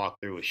place to walk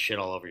through with shit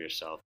all over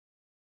yourself.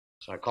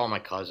 So I called my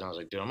cousin. I was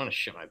like, dude, I'm gonna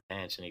shit my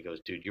pants, and he goes,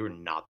 dude, you're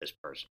not this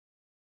person.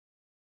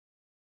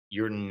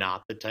 You're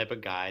not the type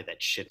of guy that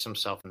shits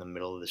himself in the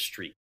middle of the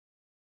street.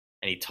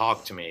 And he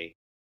talked to me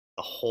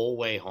the whole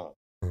way home.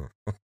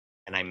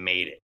 And I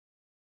made it.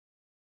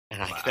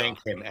 And I thank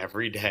him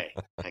every day.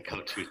 I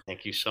go, dude,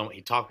 thank you so much.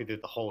 He talked me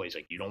through the whole way. He's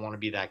like, you don't want to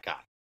be that guy.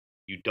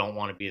 You don't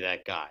want to be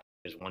that guy.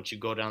 Because once you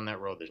go down that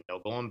road, there's no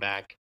going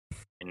back.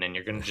 And then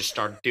you're going to just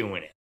start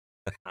doing it.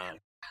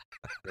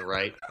 You're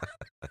right.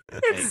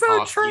 It's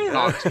so true. He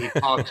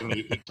talked to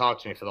me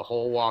for the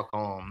whole walk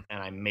home.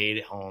 And I made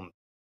it home.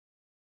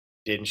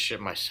 Didn't shit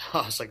myself.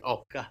 I was like,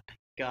 oh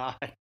God.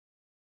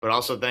 But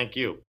also thank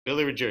you.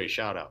 Billy Ruggieri,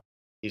 shout out.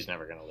 He's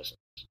never gonna listen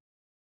to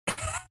this.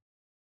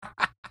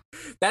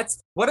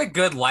 That's what a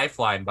good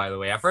lifeline, by the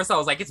way. At first I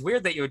was like, it's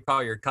weird that you would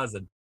call your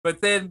cousin.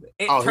 But then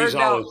it turned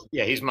out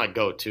he's my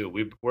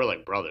go-to. We're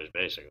like brothers,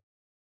 basically.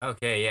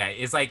 Okay, yeah.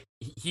 It's like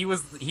he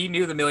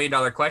knew the $1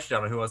 million question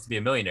on Who Wants to Be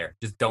a Millionaire.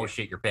 Just don't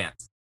shit your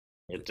pants.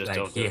 It just like,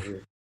 don't do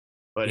it.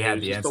 But he it had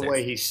was the just the answers.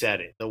 way he said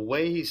it. The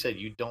way he said,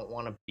 you don't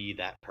want to be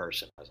that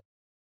person. I was like,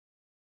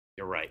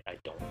 you're right, I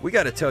don't. We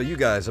got to tell you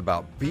guys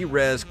about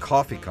B-Res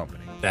Coffee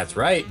Company. That's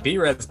right.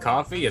 B-Res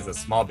Coffee is a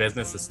small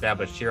business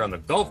established here on the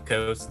Gulf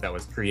Coast that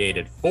was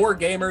created for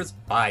gamers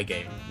by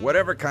gamers.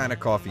 Whatever kind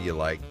of coffee you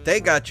like, they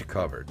got you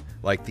covered.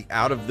 Like the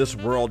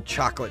out-of-this-world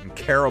chocolate and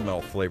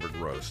caramel flavored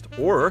roast,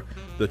 or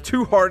the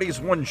 2 Hardies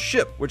 1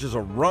 Ship, which is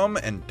a rum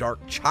and dark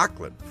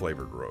chocolate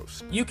flavored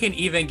roast. You can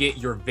even get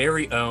your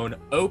very own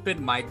Open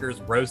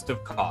Micers roast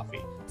of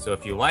coffee. So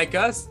if you like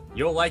us,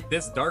 you'll like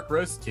this dark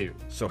roast too.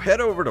 So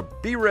head over to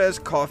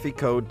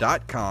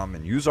brescoffeeco.com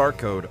and use our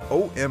code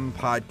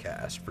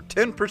OMPodcast for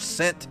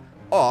 10%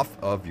 off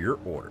of your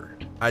order.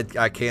 I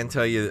can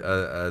tell you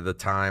the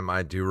time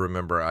I do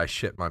remember I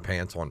shit my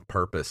pants on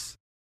purpose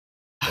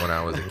when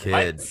I was a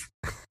kid.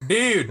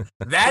 Dude,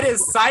 that is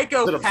Was it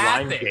a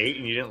blind psychopathic. date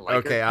and you didn't like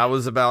Okay, her? I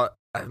was about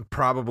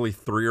probably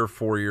 3 or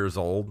 4 years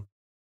old,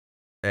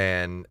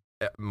 and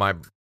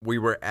we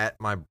were at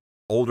my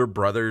older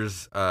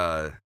brother's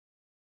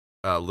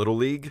little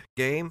league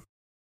game,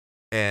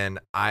 and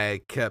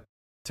I kept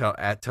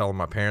telling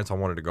my parents I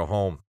wanted to go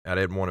home. I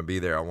didn't want to be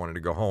there. I wanted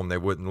to go home. They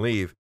wouldn't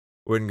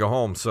go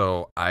home,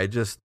 so I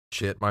just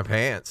shit my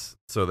pants.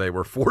 So they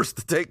were forced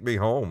to take me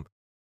home.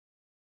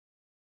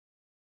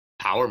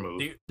 Power move.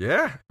 Dude,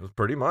 Yeah, it was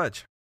pretty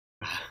much.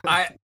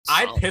 I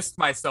Solid. pissed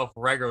myself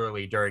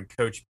regularly during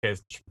coach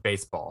pitch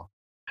baseball.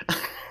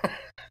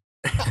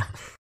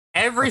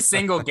 Every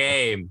single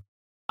game,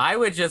 I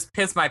would just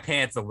piss my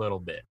pants a little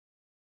bit.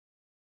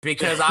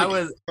 Because I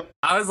was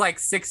like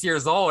 6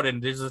 years old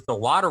and there's just a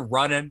lot of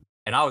running,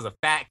 and I was a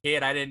fat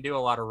kid. I didn't do a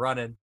lot of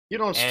running. You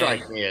don't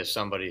strike me as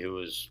somebody who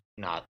is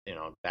not,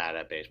 bad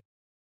at baseball.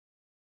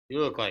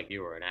 You look like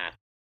you were an athlete.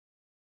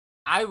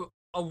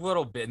 A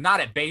little bit, not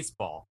at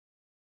baseball.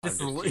 I'm Just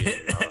just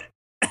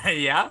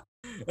kidding, yeah.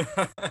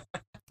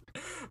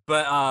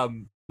 But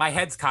my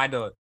head's kind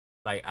of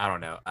like, I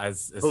don't know.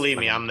 Believe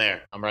me, I'm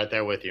there. I'm right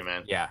there with you,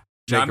 man. Yeah.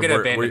 No, I'm Jacob,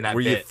 gonna abandon that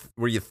bit.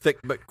 Were you thick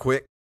but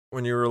quick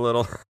when you were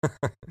little?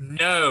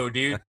 No,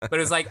 dude. But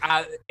it's like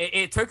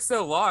it took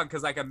so long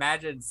because like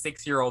imagine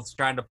 6-year-olds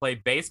trying to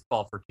play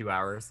baseball for 2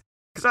 hours.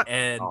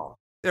 And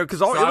Because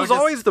So it I was would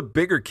always the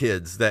bigger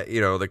kids that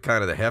the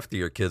kind of the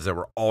heftier kids that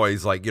were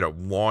always like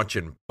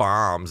launching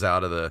bombs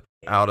out of the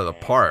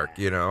park,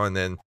 and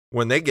then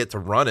when they get to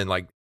running,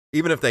 like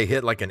even if they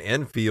hit like an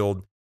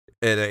infield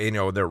and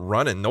they're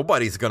running,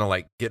 nobody's gonna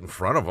like get in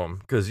front of them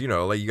because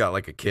like you got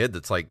like a kid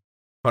that's like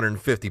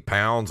 150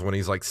 pounds when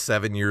he's like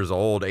 7 years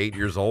old, 8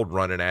 years old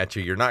running at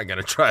you. You're not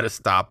gonna try to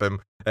stop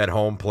him at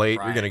home plate.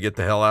 Right. You're gonna get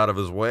the hell out of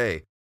his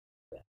way.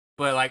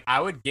 but like I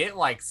would get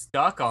like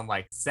stuck on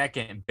like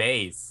second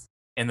base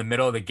in the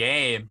middle of the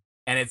game,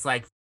 and it's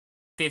like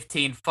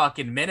 15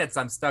 fucking minutes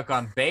I'm stuck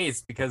on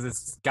base because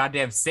it's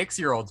goddamn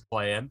 6-year-olds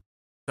playing.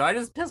 So I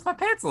just pissed my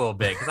pants a little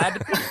bit because I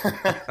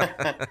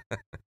had to pee.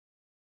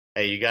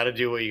 Hey, you got to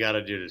do what you got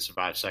to do to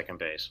survive second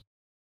base.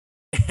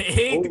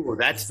 Oh,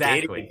 that's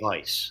dating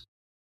advice.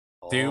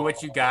 Do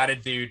what you got to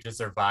do to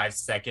survive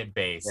second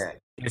base. Yeah.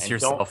 Piss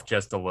yourself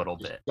just a little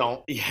bit.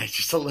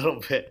 Just a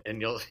little bit, and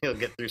you'll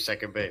get through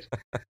second base.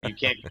 You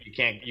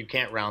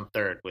can't round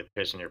third with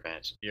pissing your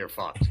pants. You're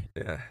fucked.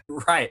 Yeah.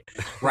 Right.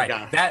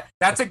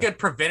 That's a good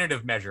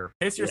preventative measure.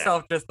 Piss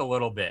yourself just a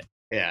little bit.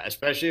 Yeah,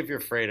 especially if you're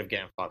afraid of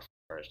getting fucked for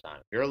the first time.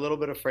 If you're a little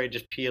bit afraid,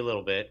 just pee a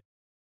little bit,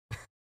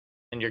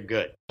 and you're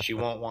good. She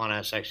won't want to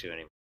have sex with you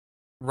anymore.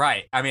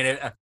 Right. I mean,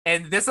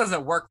 and this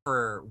doesn't work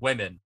for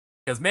women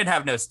because men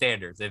have no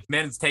standards. If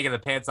men's taking the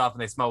pants off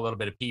and they smell a little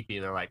bit of pee-pee,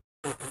 they're like,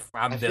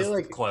 I'm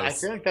this close. I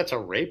feel like that's a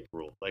rape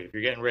rule. Like, if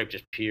you're getting raped,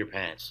 just pee your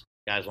pants.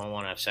 Guys won't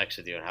want to have sex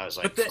with you. And I was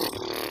like,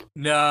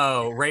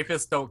 no,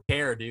 rapists don't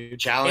care, dude.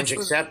 Challenge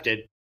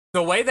accepted.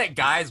 The way that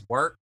guys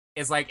work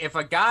is like, if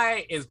a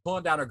guy is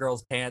pulling down a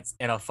girl's pants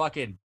and a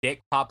fucking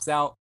dick pops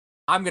out,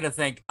 I'm going to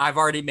think I've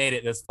already made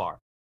it this far.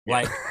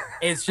 Like,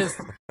 it's just,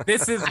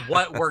 this is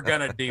what we're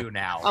going to do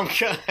now.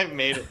 I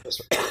made it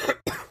this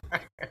far.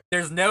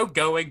 There's no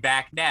going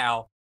back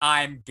now.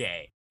 I'm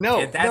gay.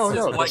 No.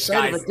 The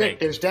sight of a dick,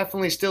 there's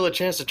definitely still a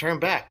chance to turn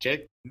back,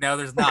 Jake. No,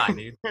 there's not,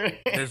 dude.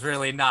 There's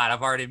really not.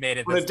 I've already made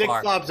it this far. When a dick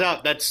flops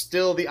out, that's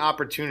still the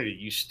opportunity.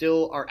 You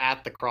still are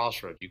at the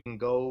crossroads. You can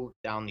go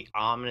down the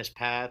ominous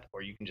path,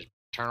 or you can just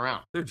turn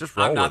around. Dude, just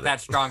roll I'm not with that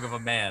it. strong of a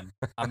man.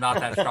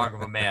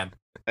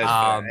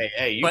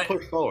 Hey, you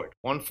push forward.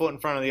 1 foot in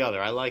front of the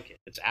other. I like it.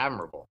 It's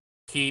admirable.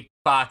 Keep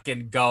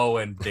fucking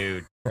going,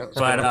 dude. It's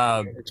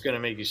going to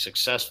make you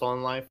successful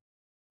in life.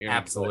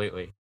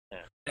 Absolutely. Yeah.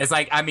 It's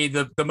like, I mean,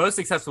 the most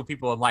successful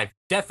people in life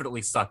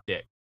definitely suck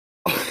dick.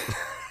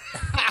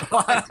 That's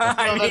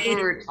what we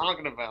were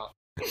talking about.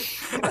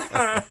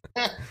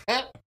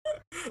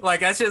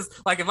 Like, that's just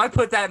like, if I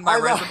put that in my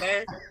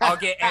resume, I'll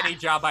get any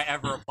job I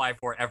ever apply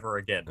for ever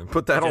again. And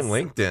put that on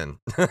LinkedIn.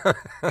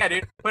 Yeah,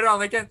 dude, put it on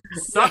LinkedIn.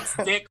 Sucks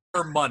dick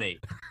for money.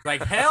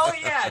 Like, hell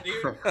yeah,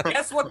 dude.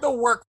 Guess what the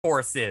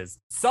workforce is?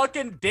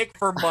 Sucking dick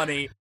for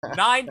money,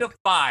 9 to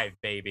 5,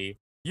 baby.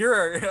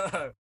 You're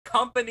a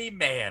company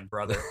man,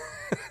 brother.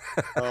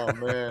 Oh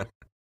man,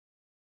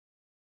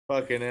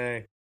 fucking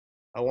A.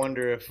 I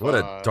wonder if what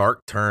a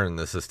dark turn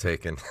this has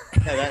taken.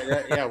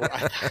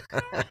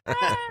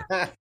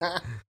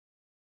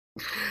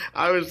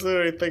 I was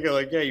literally thinking,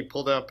 like, yeah, you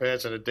pull down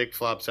pants and a dick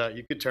flops out.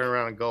 You could turn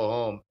around and go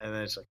home, and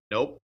then it's like,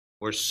 nope,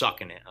 we're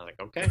sucking it. I'm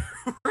like, okay,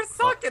 we're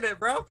sucking it,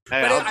 bro.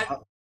 Hey,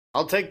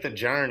 I'll take the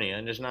journey.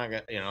 I'm just not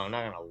gonna, I'm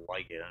not gonna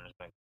like it. I'm just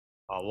like,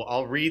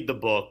 I'll read the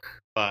book,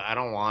 but I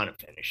don't want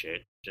to finish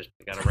it. Just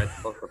gotta read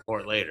the book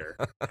report later.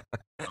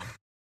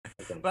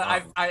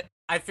 But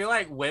I feel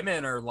like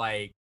women are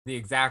like the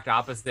exact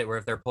opposite, where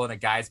if they're pulling a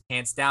guy's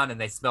pants down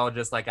and they smell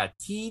just like a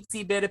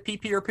teensy bit of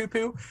pee-pee or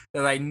poo-poo,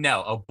 they're like,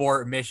 no,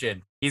 abort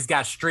mission. He's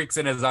got streaks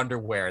in his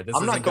underwear. This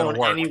isn't going to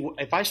work.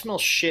 If I smell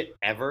shit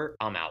ever,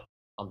 I'm out.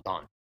 I'm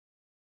done.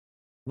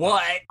 Well,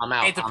 I'm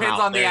out. It depends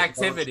on the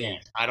activity.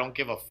 I don't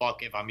give a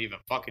fuck if I'm even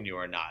fucking you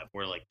or not. If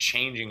we're like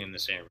changing in the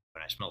same room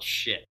and I smell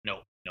shit, no.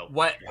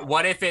 What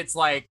if it's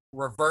like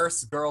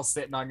reverse girl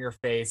sitting on your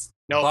face,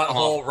 no,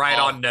 butthole right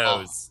on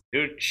nose?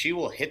 Dude, she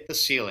will hit the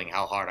ceiling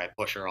how hard I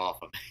push her off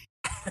of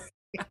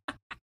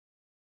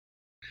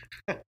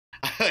me.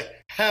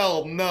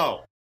 Hell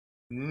no.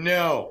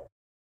 No.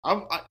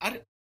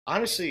 I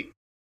honestly.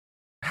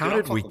 How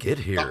did we get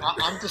here?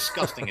 I'm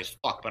disgusting as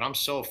fuck, but I'm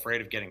so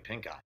afraid of getting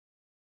pink eye.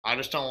 I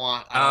just don't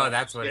want.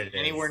 That's what it is.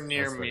 Anywhere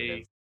near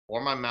me or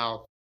my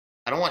mouth.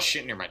 I don't want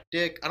shit near my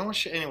dick. I don't want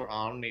shit anywhere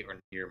on me or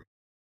near me.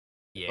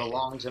 Yeah. It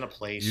belongs in a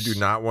place. You do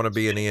not want to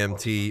be an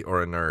EMT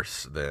or a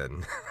nurse,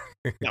 then.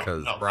 No,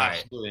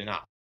 absolutely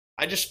not.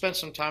 I just spent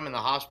some time in the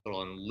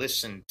hospital and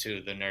listened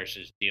to the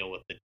nurses deal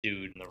with the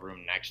dude in the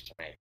room next to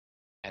me,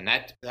 and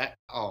that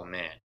oh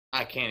man,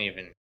 I can't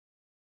even.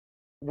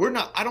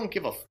 I don't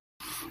give a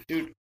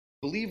dude.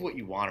 Believe what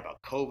you want about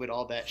COVID,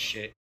 all that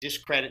shit.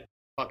 Discredit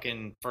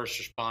fucking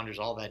first responders,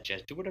 all that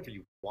jazz. Do whatever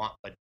you want,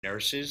 but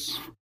nurses,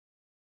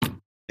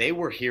 they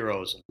were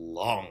heroes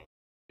long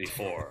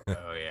before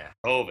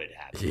COVID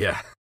happened.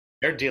 Yeah.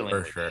 They're dealing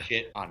with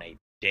shit on a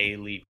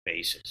daily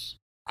basis.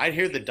 I'd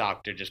hear the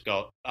doctor just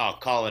go, oh,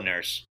 call a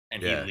nurse,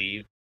 and he'd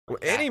leave. Well,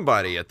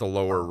 anybody at the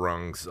lower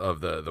rungs of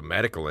the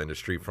medical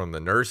industry, from the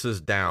nurses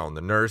down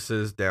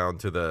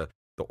to the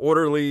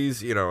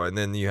orderlies, and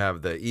then you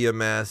have the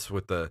EMS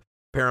with the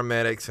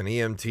paramedics and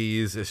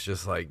EMTs. It's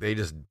just like they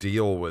just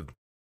deal with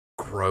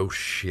gross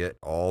shit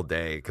all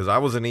day. Because I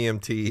was an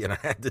EMT and I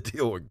had to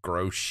deal with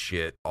gross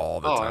shit all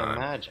the time. I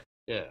imagine.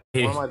 Yeah,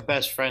 one of my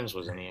best friends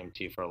was an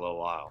EMT for a little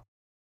while,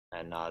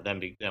 and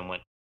then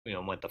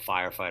went the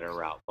firefighter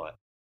route. But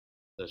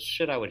the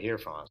shit I would hear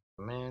from, I was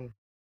like, man,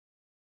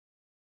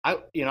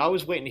 I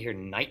was waiting to hear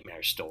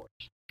nightmare stories,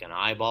 like an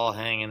eyeball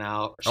hanging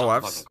out.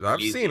 Or something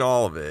I've seen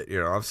all of it.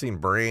 I've seen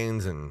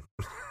brains and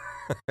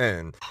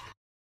and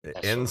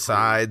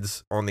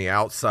insides on the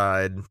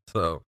outside.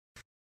 So,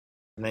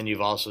 and then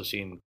you've also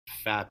seen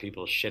fat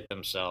people shit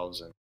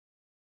themselves, and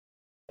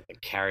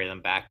carry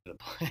them back to the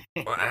plane.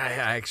 Well, I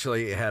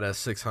actually had a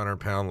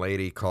 600-pound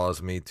lady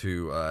cause me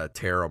to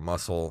tear a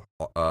muscle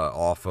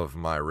off of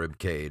my rib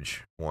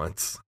cage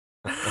once.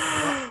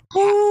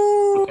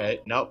 Okay,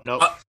 nope.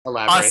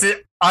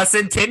 Elaborate. Us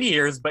in 10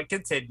 years, but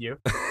continue.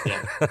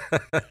 Yeah.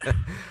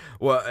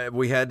 Well,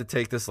 we had to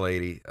take this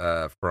lady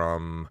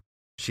from.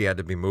 She had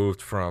to be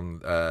moved from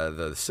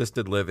the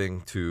assisted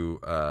living to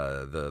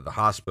the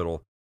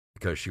hospital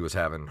because she was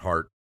having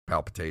heart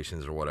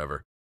palpitations or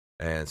whatever.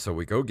 And so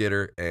we go get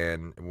her,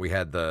 and we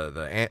had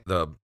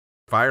the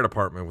fire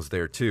department was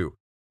there too.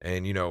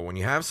 And you know, when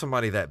you have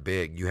somebody that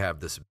big, you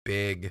have this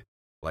big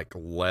like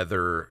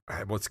leather,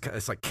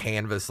 it's like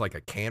canvas, like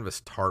a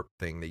canvas tarp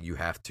thing that you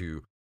have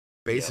to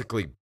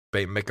basically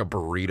make a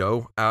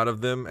burrito out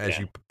of them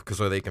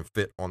so they can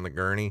fit on the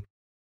gurney.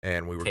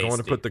 And we were going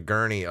to put the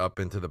gurney up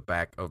into the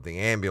back of the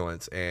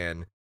ambulance,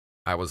 and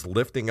I was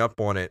lifting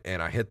up on it,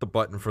 and I hit the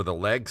button for the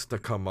legs to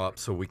come up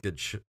so we could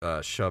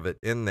shove it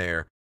in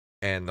there.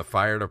 And the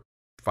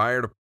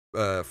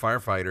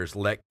firefighters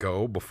let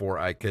go before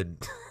I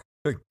could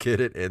get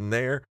it in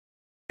there.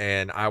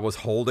 And I was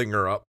holding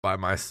her up by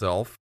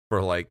myself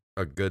for like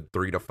a good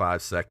 3 to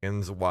 5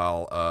 seconds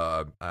while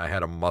I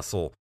had a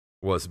muscle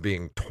was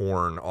being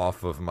torn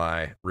off of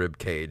my rib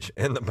cage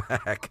in the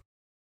back.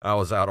 I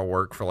was out of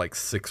work for like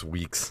 6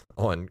 weeks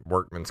on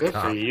workman's comp.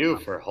 Good for you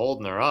for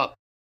holding her up.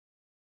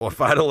 Well, if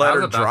I'd have let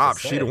her drop,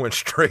 she'd have went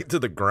straight to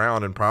the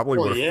ground and probably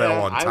would have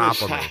fell on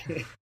top of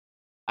me.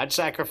 I'd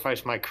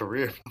sacrifice my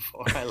career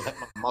before I let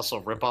my muscle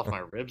rip off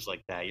my ribs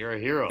like that. You're a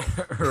hero.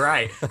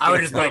 Right. I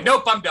would just be like,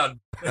 nope, I'm done.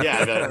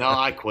 Yeah, no,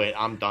 I quit.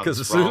 I'm done. Because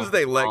as soon as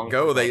they let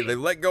go, they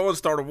let go and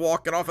started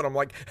walking off, and I'm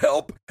like,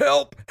 help,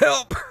 help,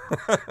 help.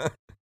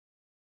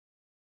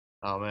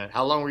 Oh, man.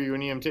 How long were you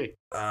in EMT?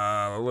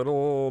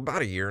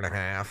 About a year and a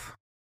half.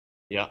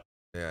 Yeah.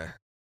 Yeah.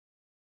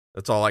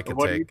 That's all I could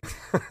take.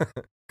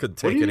 Couldn't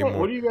take anymore.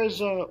 What do you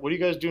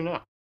guys do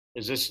now?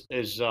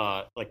 Is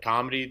like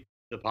comedy,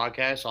 the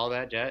podcast, all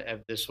that? Yeah.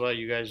 This way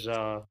you guys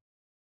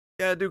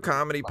Yeah, I do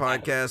comedy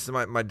podcasts.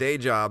 My day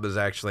job is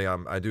actually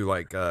I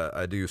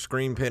do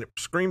screen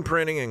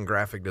printing and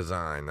graphic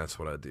design. That's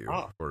what I do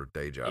for a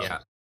day job. Yeah.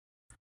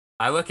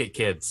 I look at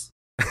kids.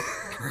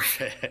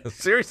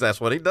 Seriously, that's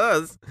what he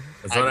does.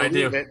 That's what I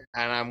do.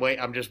 And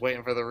I'm just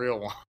waiting for the real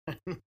one.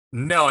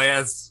 No,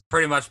 that's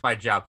pretty much my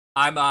job.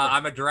 I'm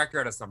a director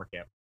at a summer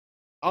camp.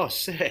 Oh,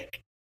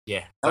 sick.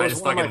 Yeah. That was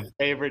one of my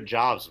favorite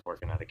jobs,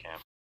 working at a camp.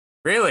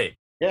 Really?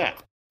 Yeah.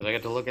 Because I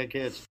got to look at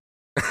kids.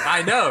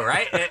 I know,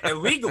 right?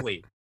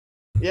 Illegally.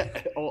 Yeah.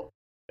 Oh,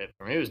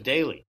 for me, it was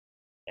daily.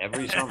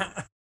 Every summer.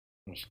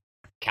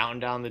 Counting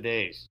down the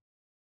days.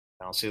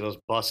 I don't see those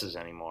buses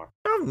anymore.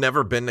 I've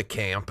never been to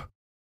camp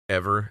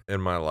ever in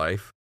my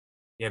life.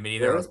 Yeah, me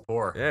neither. I was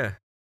poor. Yeah.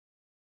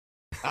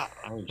 I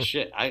mean,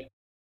 shit. I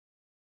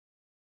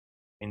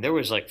mean, there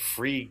was like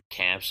free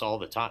camps all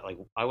the time. Like,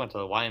 I went to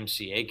the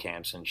YMCA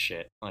camps and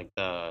shit. Like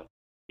the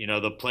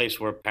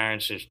place where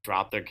parents just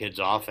drop their kids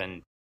off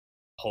and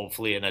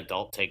hopefully an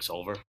adult takes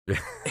over.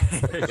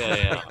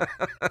 Yeah.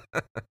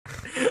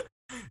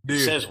 It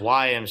says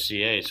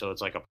YMCA, so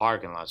it's like a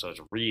parking lot, so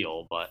it's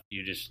real. But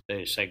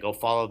they say go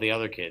follow the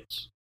other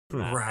kids.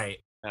 Right.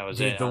 That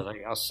was it. I was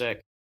like, I was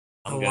sick.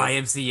 The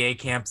YMCA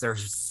camps are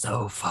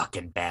so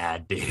fucking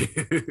bad,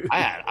 dude.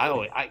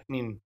 I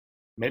mean,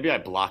 maybe I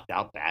blocked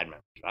out bad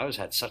memories. I always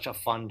had such a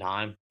fun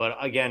time. But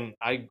again,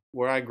 I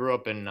grew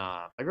up in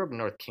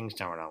North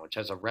Kingstown, Rhode Island, which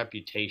has a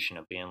reputation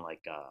of being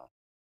like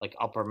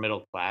upper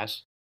middle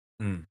class.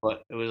 Mm.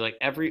 But it was like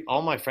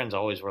all my friends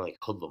always were like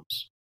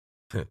hoodlums.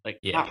 Like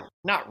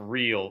not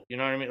real, you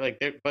know what I mean?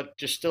 Like but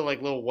just still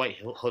like little white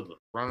hoodlums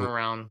running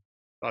around,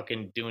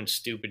 fucking doing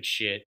stupid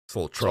shit. It's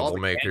little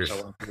troublemakers.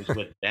 So I was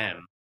with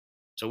them.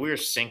 So we were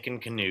sinking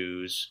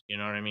canoes, you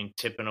know what I mean?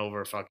 Tipping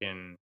over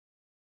fucking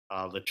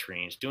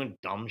latrines, doing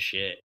dumb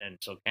shit. And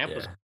so camp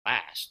was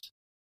fast.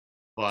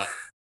 But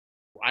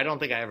I don't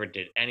think I ever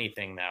did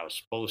anything that I was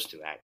supposed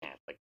to at camp.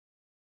 Like,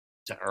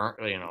 to earn,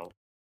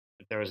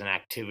 if there was an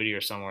activity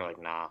or somewhere,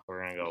 like, nah, we're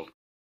going to go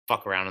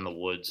fuck around in the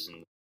woods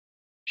and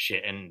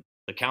shit. And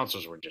the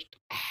counselors were just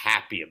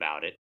happy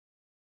about it.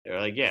 They were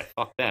like, yeah,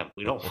 fuck them.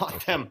 We don't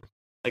want them.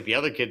 Like, the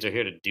other kids are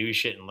here to do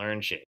shit and learn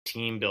shit,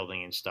 team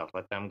building and stuff.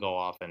 Let them go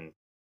off and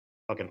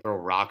fucking throw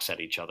rocks at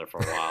each other for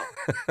a while.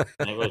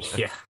 And it was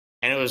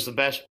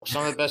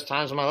some of the best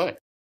times of my life.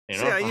 You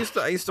know? See,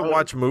 I used to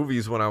watch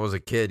movies when I was a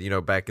kid,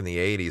 back in the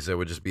 80s. There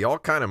would just be all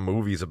kind of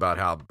movies about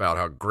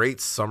how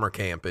great summer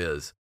camp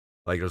is.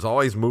 Like, there's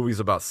always movies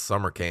about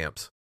summer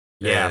camps.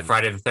 Yeah, and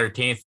Friday the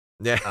 13th.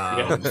 Yeah.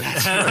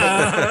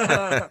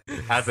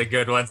 That's a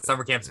good one.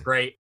 Summer camp's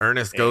great.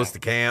 Ernest Goes to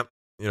Camp,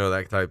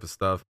 that type of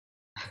stuff.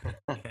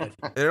 And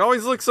it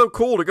always looked so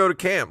cool to go to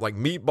camp, like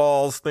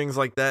meatballs, things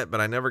like that,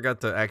 but I never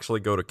got to actually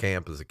go to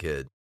camp as a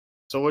kid.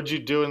 So what'd you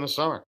do in the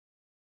summer?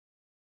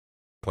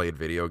 Played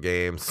video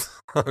games,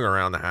 hung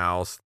around the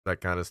house,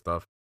 that kind of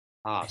stuff.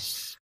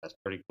 That's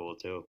pretty cool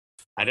too.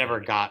 I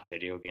never got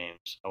video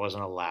games. I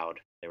wasn't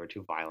allowed. They were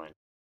too violent.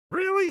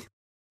 Really?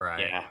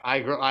 Right. Yeah. I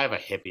have a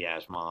hippie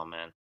ass mom,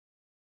 man.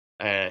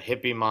 a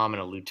hippie mom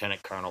and a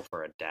lieutenant colonel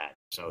for a dad.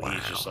 So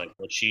he's just like,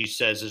 what she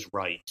says is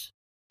right.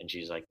 And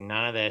she's like,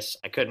 none of this.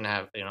 I couldn't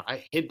have,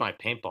 I hid my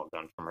paintball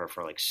gun from her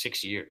for like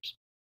 6 years.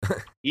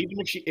 Even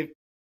if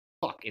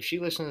she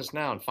listens to this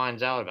now and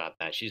finds out about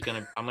that,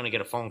 I'm going to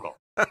get a phone call.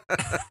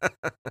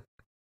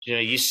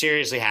 You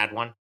seriously had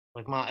one?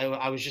 Like, Mom,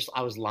 I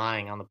was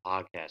lying on the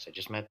podcast. I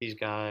just met these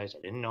guys. I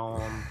didn't know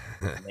them.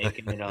 I'm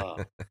making it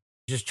up.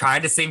 Just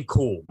trying to seem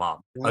cool,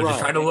 Mom. I was just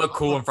trying to look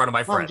cool in front of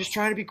my friends. I'm just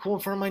trying to be cool in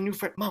front of my new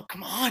friend. Mom,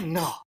 come on,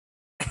 no.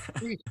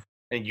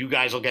 And you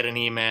guys will get an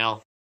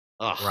email.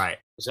 Ugh. Right.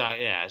 So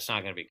yeah, it's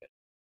not gonna be good.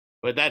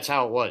 But that's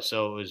how it was.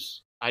 So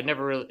I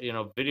never really,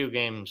 video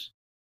games.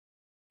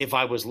 If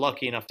I was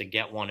lucky enough to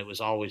get one, it was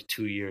always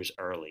 2 years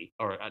early,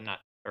 or not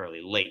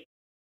early, late.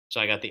 So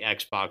I got the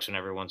Xbox when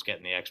everyone's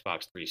getting the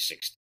Xbox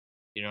 360.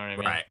 You know what I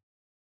mean? Right.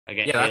 I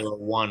get Halo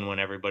 1 when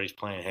everybody's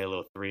playing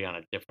Halo 3 on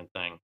a different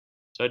thing.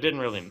 So it didn't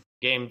really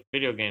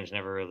video games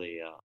never really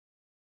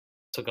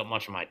took up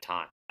much of my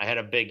time. I had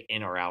a big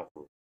in or out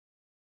rule.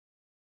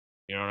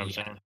 You know what I'm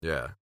saying?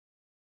 Yeah.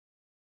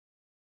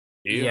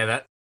 Yeah,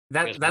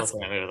 that's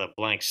looking at me with a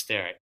blank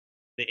stare.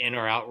 The in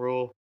or out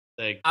rule.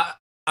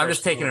 I'm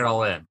just taking it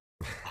all in.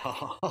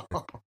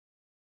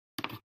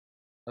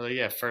 Oh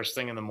yeah, first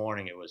thing in the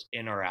morning it was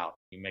in or out.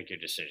 You make your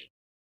decision.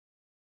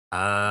 If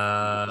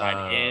you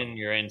decide in,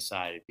 you're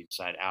inside. If you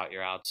decide out,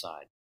 you're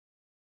outside.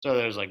 So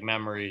there's like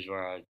memories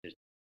where I just,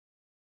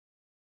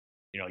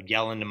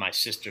 yelling to my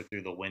sister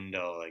through the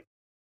window, like,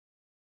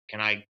 can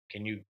I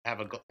have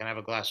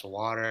a glass of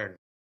water? And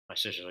my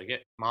sister's like, yeah,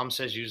 Mom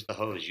says use the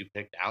hose. You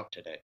picked out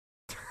today.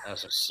 That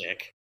was so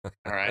sick.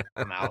 All right,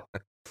 I'm out.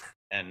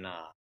 And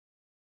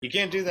you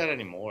can't do that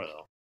anymore,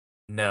 though.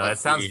 No, that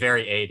sounds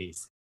very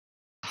 80s.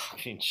 I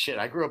mean, shit,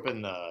 I grew up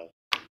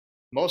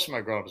most of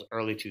my growing up was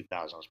early 2000s.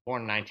 I was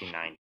born in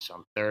 1990, so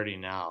I'm 30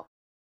 now.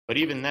 But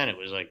even then, it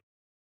was like,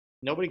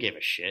 nobody gave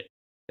a shit.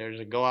 There's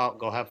a go out,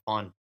 go have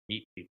fun,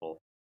 meet people.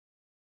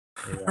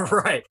 Yeah.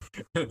 Right.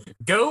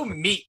 Go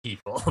meet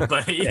people.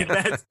 But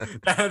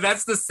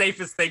that's the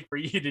safest thing for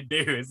you to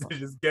do is to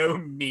just go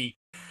meet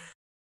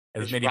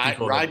as many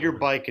people. Ride your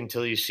bike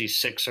until you see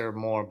 6 or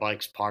more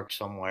bikes parked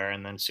somewhere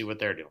and then see what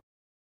they're doing.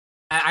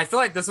 I feel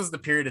like this was the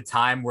period of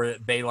time where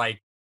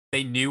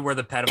they knew where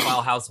the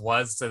pedophile house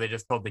was, so they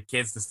just told the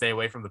kids to stay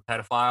away from the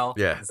pedophile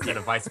instead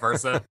of vice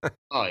versa.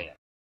 Oh, yeah.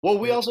 Well,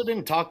 we also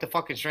didn't talk to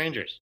fucking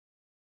strangers.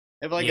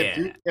 If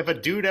a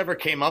dude ever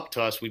came up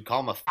to us, we'd call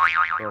him a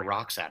throw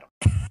rocks at him.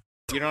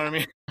 You know what I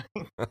mean?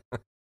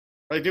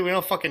 Like, dude, we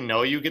don't fucking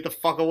know you. Get the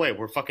fuck away.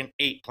 We're fucking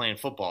 8 playing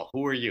football.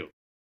 Who are you?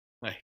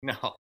 Like, no.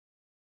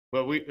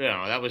 But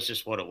that was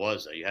just what it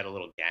was, though. You had a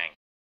little gang.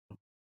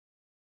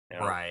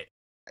 Right.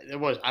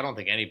 I don't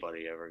think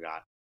anybody ever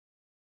got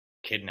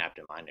kidnapped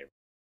in my neighborhood.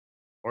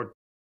 Or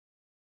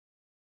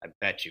I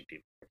bet you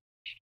people.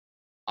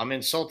 I'm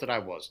insulted I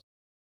wasn't.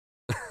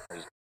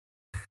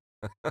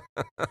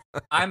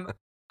 I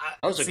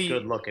was a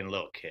good-looking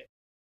little kid.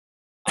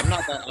 I'm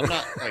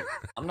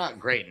not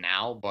great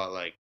now, but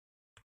like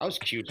I was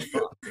cute as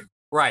fuck.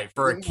 Right,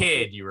 for a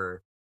kid, you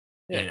were,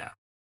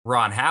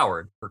 Ron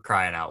Howard, for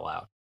crying out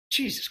loud.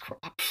 Jesus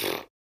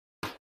Christ!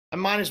 I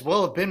might as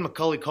well have been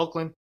Macaulay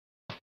Culkin.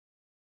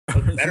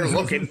 Better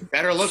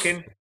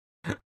looking.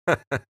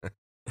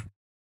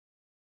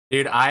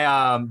 Dude,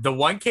 the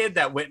one kid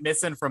that went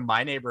missing from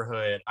my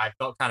neighborhood, I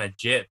felt kind of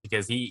gypped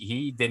because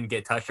he didn't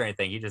get touched or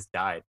anything. He just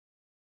died.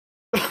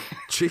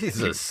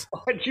 Jesus.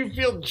 Why'd you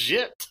feel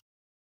gypped?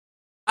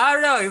 I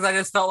don't know, because I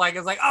just felt like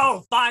it's like,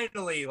 oh,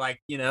 finally, like,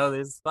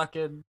 there's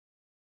fucking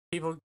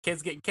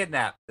kids getting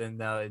kidnapped, and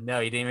no,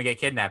 he didn't even get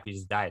kidnapped. He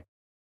just died.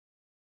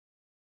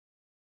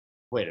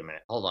 Wait a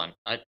minute, hold on.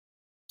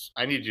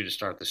 I need you to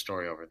start the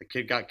story over. The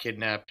kid got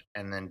kidnapped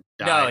and then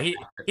died. No, he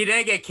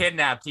didn't get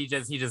kidnapped. He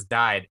just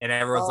died, and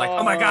everyone's like,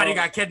 "Oh my god, he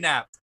got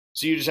kidnapped."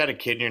 So you just had a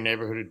kid in your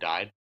neighborhood who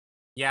died?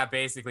 Yeah,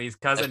 basically, his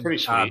cousin. That's pretty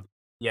sweet.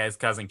 His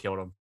cousin killed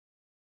him.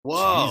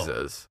 Whoa!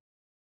 Jesus.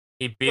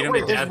 He beat him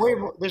to death.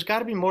 There's got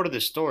to be more to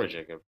this story,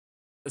 Jacob.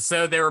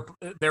 So they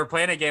were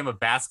playing a game of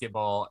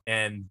basketball,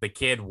 and the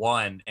kid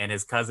won, and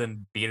his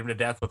cousin beat him to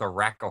death with a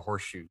rack of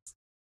horseshoes.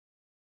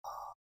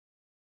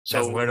 So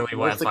that's literally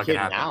what fucking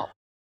happened. Now?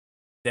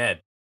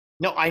 Dead.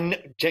 No, I know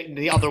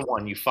the other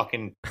one, you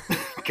fucking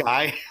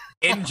guy.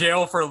 In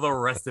jail for the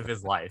rest of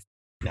his life.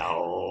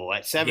 No,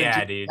 at 17,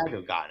 yeah, dude. He had to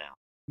have gotten out.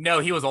 No,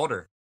 he was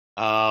older.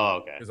 Oh,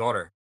 okay. He was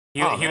older.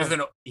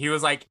 He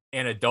was like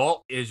an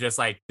adult. Is just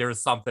like there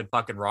was something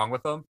fucking wrong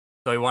with him,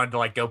 so he wanted to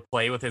like go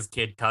play with his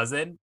kid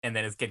cousin, and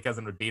then his kid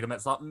cousin would beat him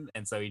at something,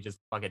 and so he just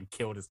fucking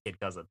killed his kid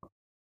cousin.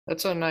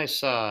 That's a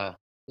nice.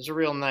 It's a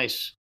real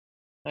nice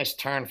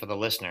turn for the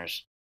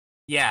listeners.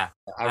 Yeah,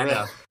 I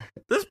know.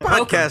 This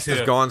podcast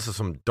has gone to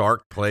some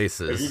dark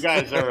places. If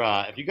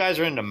you guys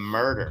are into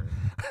murder,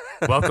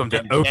 welcome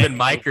to Open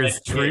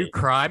Micers True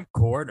Crime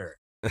Corner.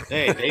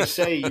 Hey, they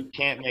say you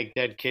can't make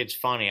dead kids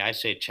funny. I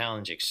say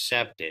challenge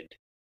accepted.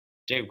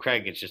 Jacob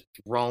Craig has just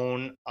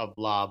thrown a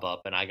blob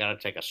up, and I got to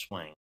take a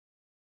swing.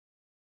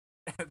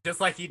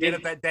 Just like he did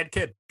at that dead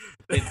kid.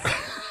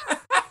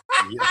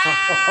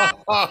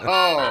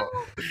 Oh,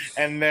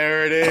 and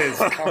there it is,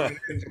 coming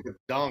into the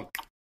dunk.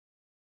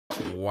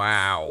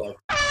 Wow.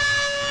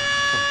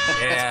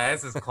 Yeah,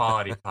 this is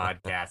quality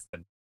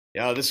podcasting.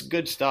 Yeah, this is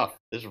good stuff.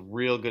 This is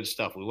real good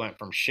stuff. We went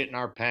from shitting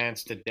our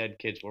pants to dead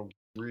kids. We're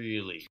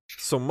really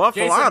So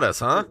muffaladas,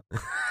 huh?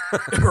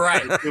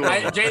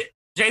 Right.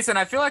 Jason,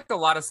 I feel like a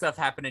lot of stuff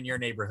happened in your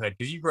neighborhood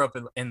because you grew up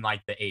in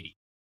like the 80s.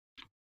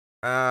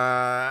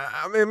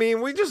 I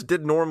mean, we just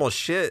did normal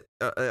shit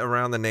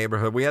around the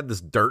neighborhood. We had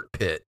this dirt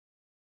pit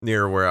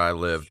near where I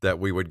lived that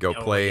we would go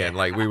play in.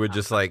 Like, we would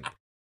just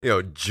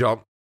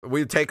jump.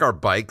 We'd take our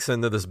bikes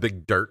into this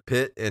big dirt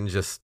pit and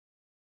just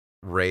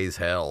raise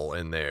hell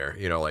in there.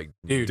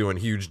 Doing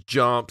huge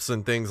jumps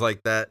and things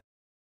like that.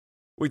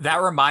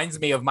 That reminds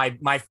me of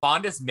my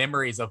fondest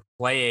memories of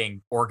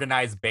playing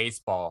organized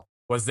baseball.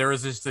 There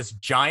was just this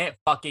giant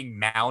fucking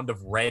mound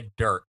of red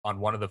dirt on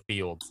one of the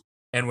fields.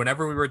 And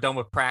whenever we were done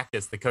with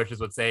practice, the coaches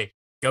would say,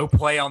 go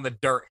play on the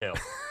dirt hill.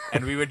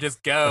 And we would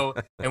just go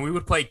and we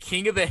would play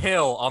King of the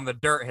Hill on the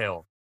dirt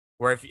hill.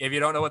 Where if you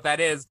don't know what that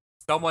is,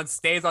 someone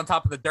stays on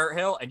top of the dirt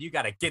hill and you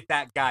got to get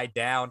that guy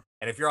down.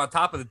 And if you're on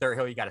top of the dirt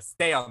hill, you got to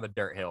stay on the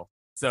dirt hill.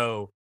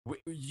 So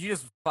you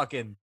just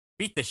fucking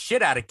beat the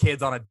shit out of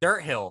kids on a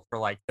dirt hill for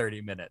like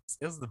 30 minutes.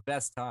 It was the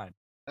best time.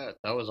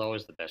 That was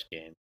always the best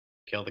game.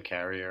 Kill the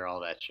carrier,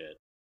 all that shit.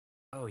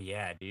 Oh,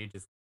 yeah, dude.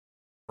 Just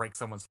break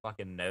someone's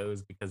fucking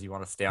nose because you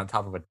want to stay on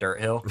top of a dirt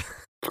hill.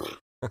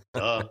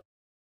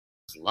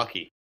 It's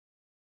lucky.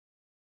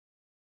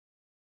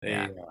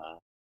 Yeah.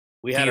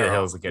 We had a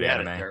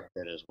dirt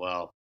pit as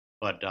well.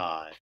 But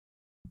our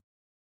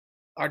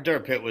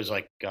dirt pit was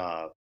like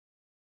when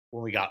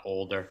we got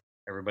older,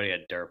 everybody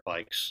had dirt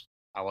bikes.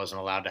 I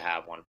wasn't allowed to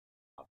have one,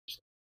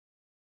 obviously.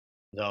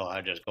 So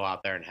I'd just go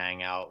out there and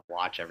hang out,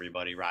 watch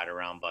everybody ride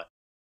around. But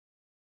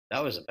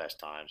that was the best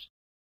times.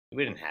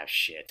 We didn't have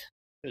shit.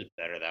 It was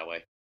better that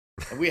way.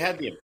 And we had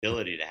the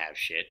ability to have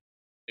shit.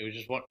 It was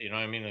just what, you know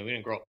what I mean? Like, we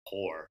didn't grow up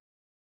poor.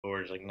 But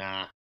we're just like,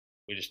 nah.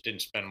 We just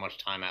didn't spend much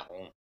time at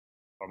home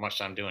or much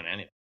time doing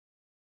anything.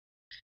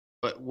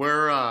 But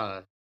where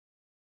are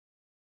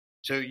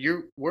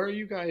you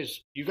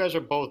guys? You guys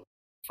are both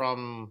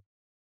from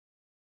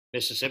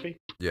Mississippi?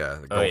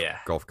 Yeah.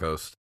 Gulf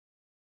Coast.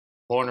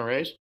 Born and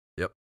raised?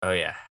 Yep. Oh,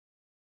 yeah.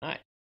 Nice.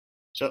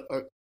 So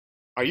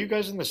are you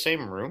guys in the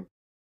same room?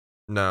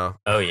 No.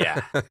 Oh,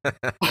 yeah.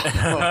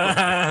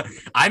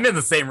 I'm in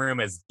the same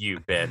room as you,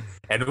 Ben.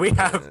 And we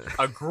have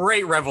a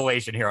great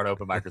revelation here on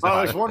Open Micers.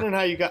 I was wondering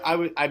how you got.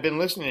 I've been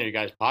listening to your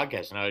guys'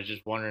 podcast, and I was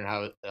just wondering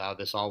how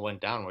this all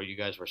went down, where you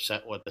guys were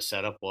what the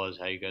setup was,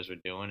 how you guys were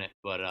doing it.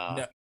 But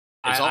no,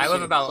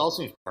 it all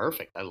seems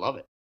perfect. I love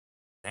it.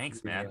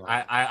 Thanks, man.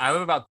 I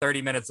live about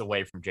 30 minutes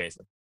away from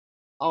Jason.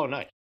 Oh,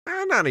 nice.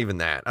 Not even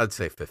that. I'd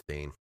say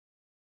 15.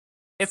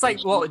 It's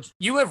like, well,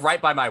 you live right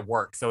by my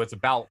work, so it's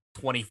about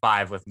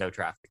 25 with no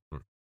traffic.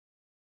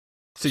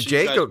 See,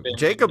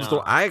 Jacob's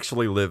I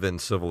actually live in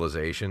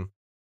civilization.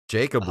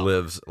 Jacob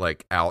lives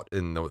like out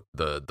in the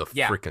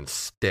freaking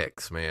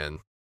sticks, man.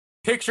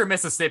 Picture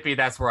Mississippi,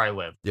 that's where I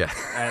live. Yeah.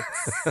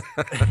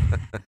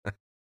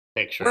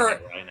 Picture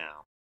it right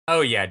now.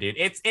 Oh yeah, dude.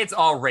 It's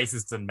all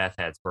racists and meth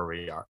heads where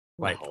we are.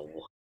 Like,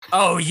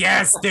 oh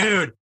yes,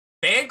 dude.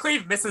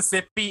 Vancleave,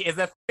 Mississippi is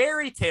a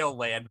fairy tale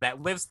land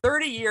that lives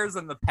 30 years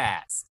in the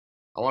past.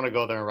 I want to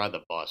go there and ride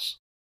the bus.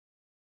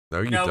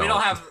 No, you don't. We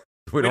don't have.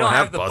 We don't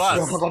have the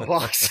buses. bus. We don't have a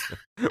bus.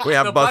 We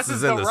have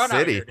buses in the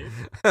city,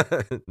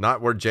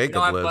 not where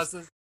Jacob lives.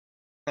 Buses.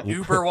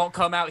 Uber won't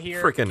come out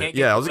here. Freaking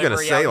yeah! I was gonna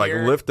say like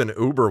Lyft and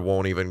Uber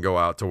won't even go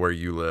out to where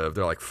you live.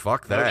 They're like,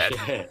 fuck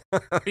that,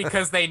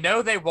 because they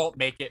know they won't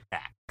make it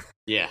back.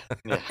 Yeah.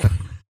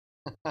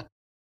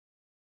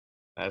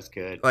 That's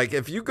good. Like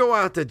if you go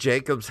out to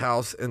Jacob's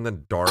house in the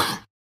dark,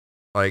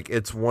 like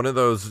it's one of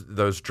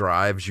those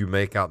drives you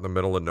make out in the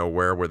middle of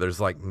nowhere where there's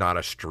like not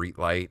a street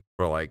light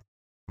for like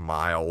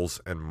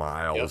miles and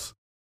miles.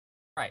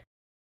 Yep. Right.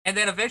 And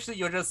then eventually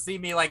you'll just see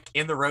me like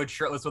in the road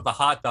shirtless with a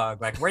hot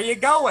dog. Like, where you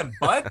going,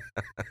 bud?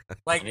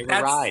 Like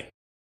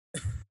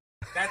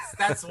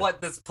that's what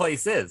this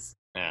place is.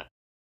 Yeah.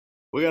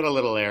 We got a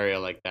little area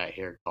like that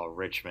here called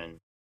Richmond.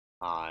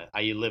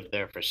 I lived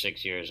there for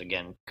 6 years.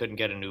 Again, couldn't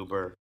get an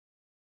Uber.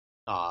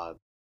 I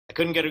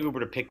couldn't get an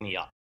Uber to pick me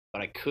up,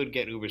 but I could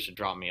get Ubers to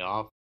drop me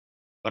off.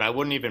 But I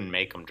wouldn't even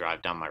make them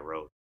drive down my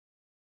road.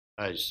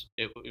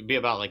 It would be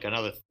about like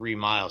another 3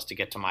 miles to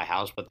get to my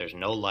house, but there's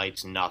no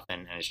lights,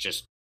 nothing, and it's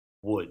just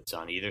woods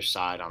on either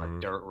side on a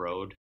dirt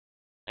road.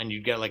 And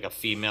you'd get like a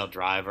female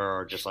driver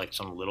or just like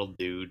some little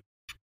dude.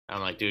 And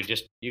I'm like, dude,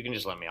 you can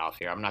just let me off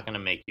here. I'm not going to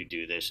make you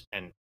do this.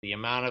 And the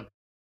amount of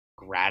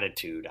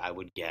gratitude I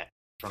would get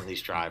from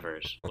these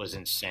drivers was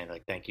insane.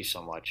 Like, thank you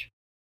so much.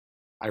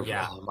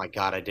 Oh my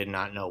God, I did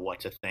not know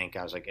what to think.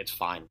 I was like, it's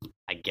fine.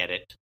 I get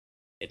it.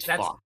 It's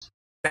fucked.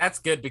 That's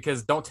good,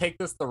 because don't take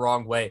this the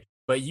wrong way,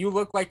 but you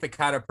look like the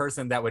kind of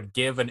person that would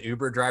give an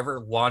Uber driver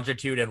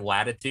longitude and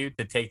latitude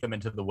to take them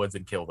into the woods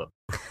and kill them.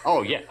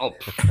 Oh, yeah. Oh,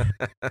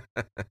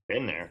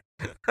 been there.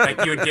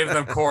 Like, you would give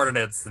them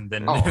coordinates and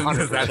then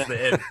that's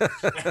the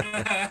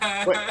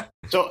end.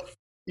 So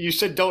You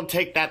said don't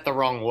take that the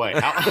wrong way. Hey,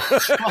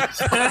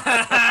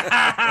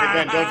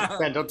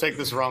 Ben, don't take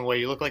this the wrong way.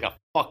 You look like a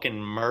fucking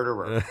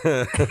murderer.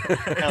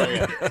 Hell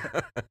yeah.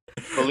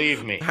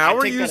 Believe me. How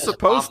are you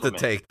supposed to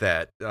take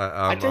that?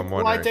 I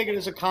take it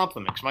as a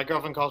compliment because my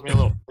girlfriend calls me a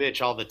little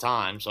bitch all the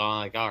time. So I'm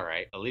like, all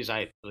right, at least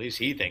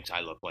he thinks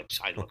I look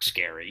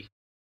scary.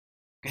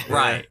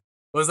 Right.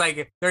 It was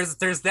like there's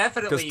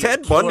definitely because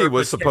Ted Bundy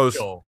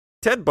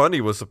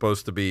was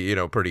supposed to be,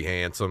 pretty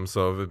handsome.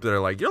 So if they're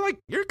like,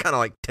 you're kind of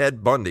like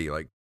Ted Bundy,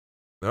 like,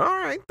 all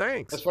right,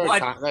 thanks. That's very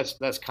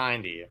that's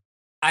kind of you.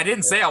 I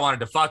didn't say I wanted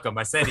to fuck him.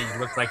 I said he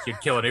looked like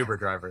you'd kill an Uber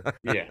driver.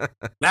 Yeah,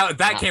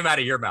 that came out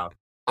of your mouth.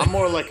 I'm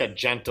more like a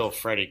gentle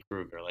Freddy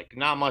Krueger. Like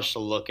not much to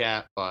look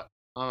at, but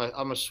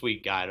I'm a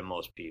sweet guy to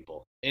most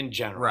people in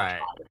general.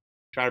 Right.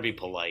 Try to be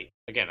polite.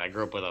 Again, I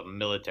grew up with a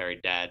military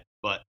dad,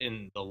 but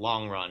in the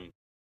long run,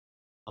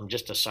 I'm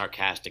just a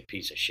sarcastic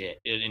piece of shit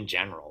in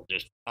general.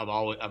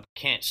 I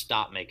can't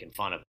stop making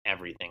fun of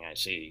everything I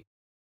see.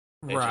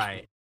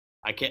 Right.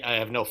 I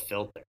have no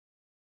filter.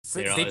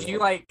 So did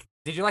you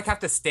have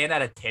to stand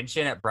at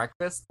attention at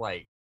breakfast?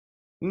 Like,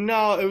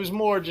 no, it was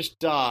more just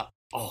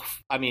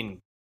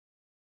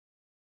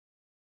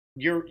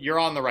you're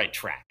on the right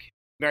track.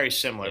 Very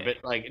similar, yeah. But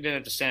like, I didn't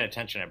have to stand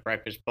attention at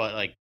breakfast, but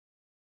like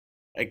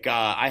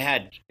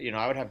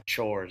I would have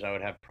chores, I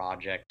would have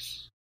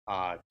projects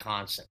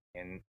constant,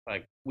 and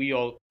like we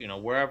all,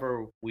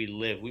 wherever we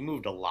live, we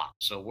moved a lot,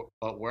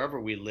 but wherever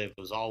we lived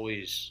was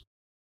always,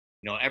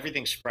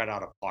 everything spread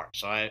out apart.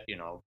 So I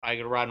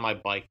could ride my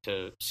bike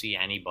to see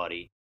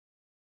anybody,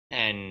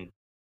 and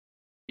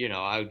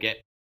I would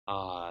get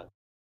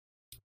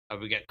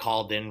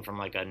called in from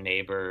like a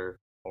neighbor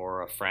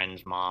or a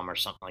friend's mom or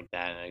something like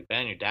that, and like,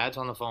 Ben, your dad's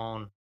on the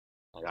phone.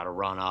 I gotta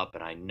run up,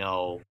 and I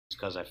know it's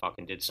because I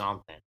fucking did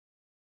something,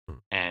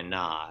 and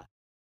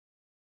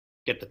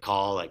get the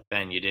call like,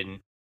 Ben, you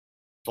didn't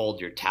fold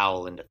your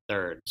towel into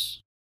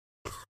thirds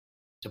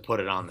to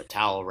put it on the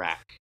towel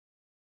rack,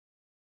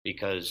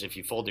 because if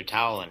you fold your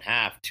towel in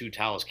half, 2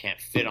 towels can't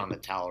fit on the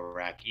towel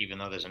rack, even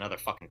though there's another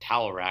fucking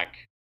towel rack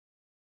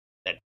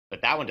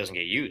but that one doesn't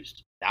get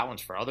used. That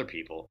one's for other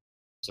people.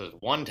 So there's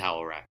 1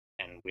 towel rack,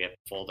 and we have to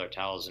fold our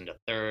towels into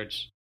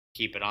thirds,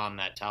 keep it on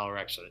that towel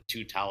rack so that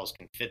 2 towels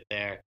can fit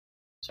there.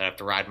 So I have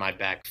to ride my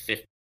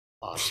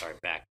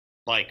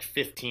bike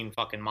 15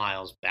 fucking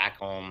miles back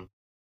home,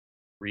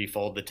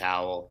 refold the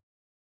towel,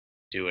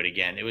 do it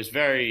again. It was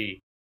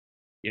very,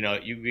 you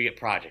get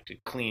project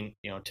clean.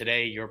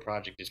 Today your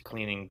project is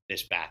cleaning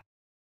this bath,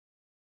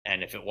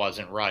 and if it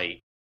wasn't right,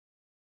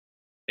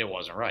 it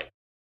wasn't right.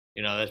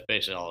 That's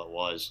basically all it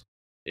was.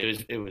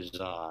 It was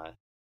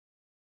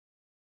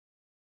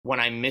when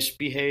I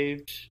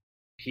misbehaved,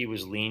 he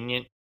was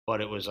lenient,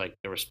 but it was like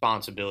the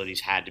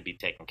responsibilities had to be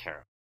taken care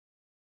of.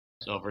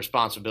 So if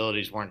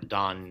responsibilities weren't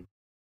done,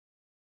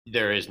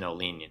 there is no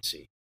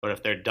leniency. But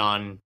if they're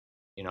done,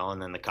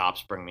 and then the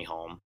cops bring me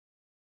home,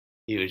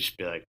 he would just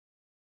be like,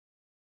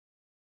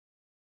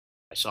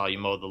 I saw you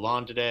mowed the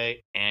lawn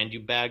today, and you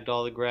bagged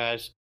all the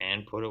grass,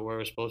 and put it where it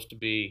was supposed to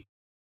be.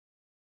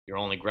 You're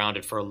only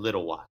grounded for a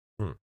little while.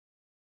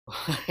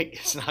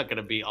 It's not going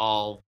to be a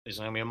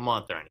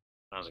month or anything.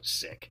 I was like,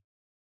 sick.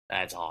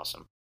 That's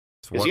awesome.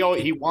 Because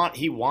he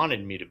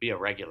wanted me to be a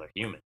regular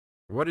human.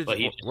 What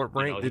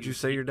rank did you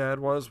say your dad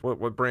was?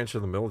 What branch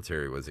of the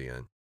military was he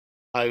in?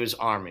 He was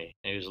Army.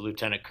 He was a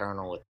lieutenant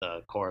colonel with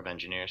the Corps of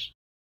Engineers.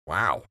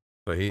 Wow.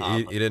 So he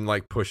didn't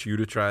like push you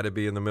to try to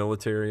be in the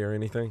military or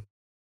anything?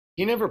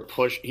 He never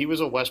pushed. He was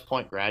a West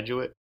Point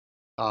graduate.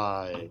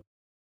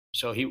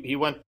 So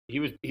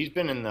he's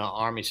been in the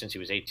Army since he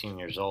was 18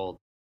 years old.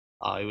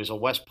 He was a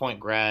West Point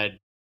grad.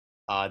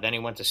 Then he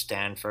went to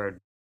Stanford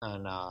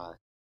and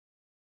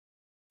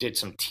did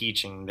some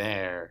teaching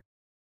there.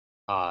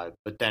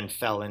 But then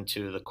fell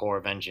into the Corps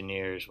of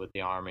Engineers with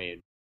the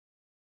Army.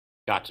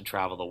 Got to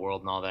travel the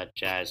world and all that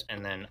jazz.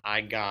 And then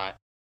I got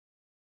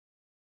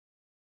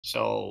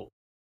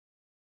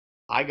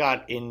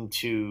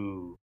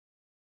into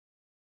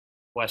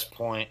West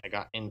Point. I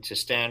got into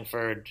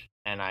Stanford,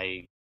 and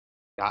I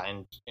got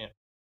in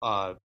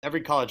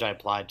every college I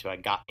applied to, I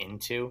got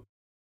into.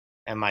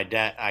 And my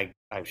dad,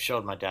 I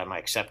showed my dad my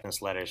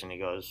acceptance letters, and he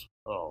goes,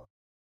 "Oh,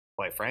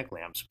 quite frankly,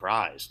 I'm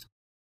surprised."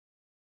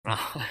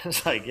 I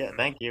was like, "Yeah,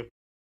 thank you.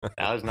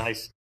 That was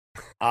nice."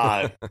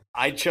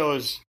 I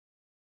chose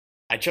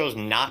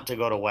not to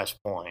go to West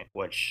Point,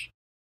 which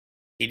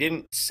he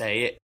didn't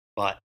say it,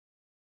 but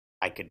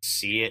I could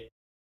see it.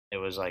 It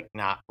was like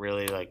not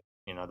really like,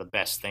 the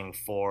best thing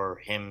for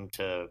him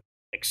to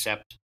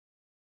accept.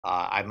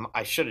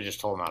 I should have just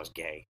told him I was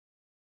gay.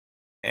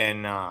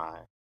 And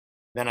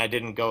then I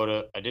didn't go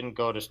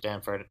to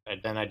Stanford.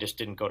 Then I just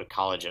didn't go to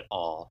college at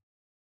all.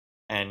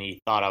 And he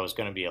thought I was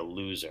going to be a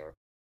loser.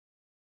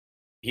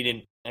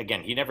 He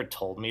never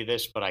told me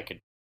this, but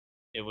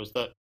it was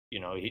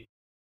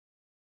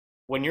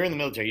when you're in the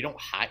military,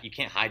 you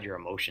can't hide your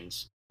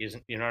emotions. You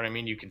know what I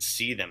mean? You can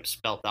see them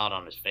spelt out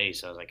on his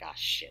face. I was like,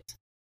 shit,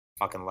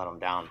 fucking let him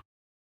down.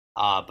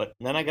 But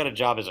then I got a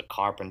job as a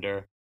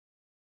carpenter,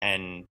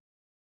 and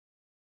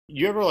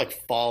you ever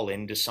like fall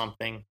into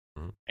something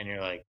Mhm. and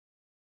you're like,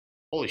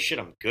 holy shit,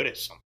 I'm good at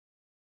something.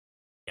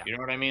 Yeah. You know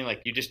what I mean?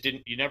 Like you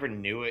never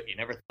knew it, you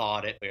never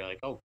thought it, but you're like,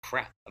 oh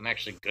crap, I'm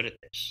actually good at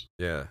this.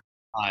 Yeah.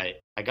 I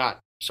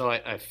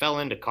fell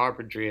into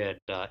carpentry at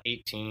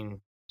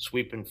 18,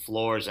 sweeping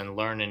floors and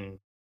learning.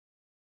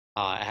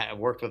 I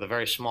worked with a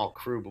very small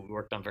crew, but we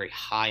worked on very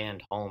high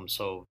end homes,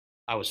 so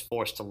I was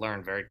forced to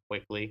learn very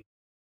quickly.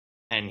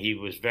 And he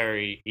was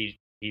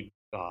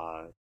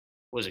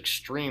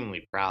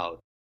extremely proud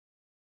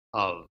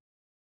of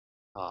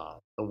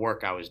the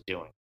work I was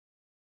doing,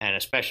 and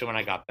especially when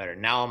I got better.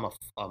 Now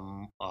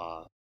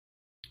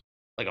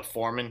like a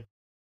foreman.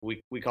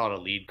 We call it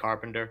a lead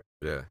carpenter.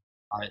 Yeah.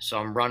 So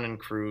I'm running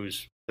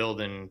crews,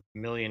 building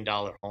 $1 million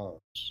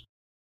homes,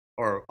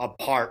 or a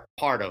part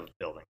of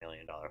building $1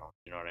 million homes.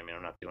 You know what I mean?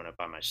 I'm not doing it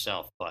by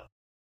myself, but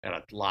I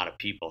got a lot of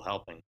people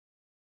helping.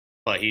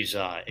 But he's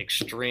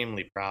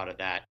extremely proud of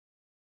that.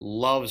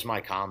 Loves my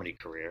comedy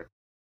career.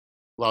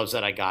 Loves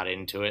that I got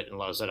into it, and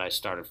loves that I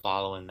started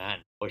following that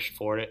and pushed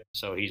for it.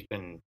 So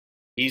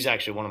he's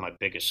actually one of my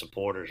biggest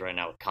supporters right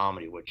now with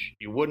comedy, which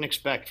you wouldn't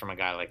expect from a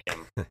guy like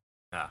him.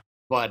 Yeah.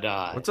 But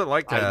What's it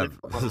like to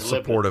have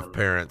supportive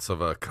parents of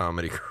a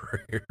comedy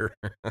career?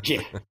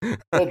 Yeah.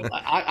 Well,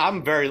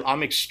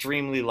 I'm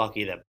extremely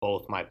lucky that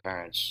both my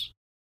parents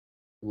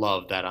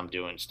love that I'm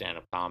doing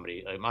stand-up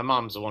comedy. Like, my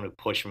mom's the one who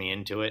pushed me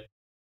into it,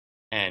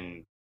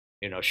 and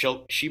you know,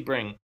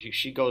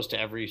 she goes to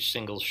every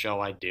single show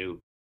I do,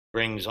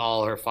 brings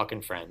all her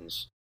fucking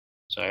friends.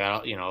 So I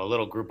got, you know, a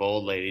little group of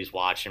old ladies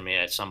watching me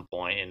at some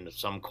point in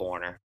some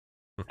corner.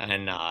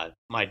 And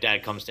my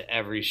dad comes to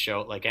every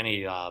show, like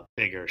any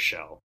bigger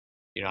show.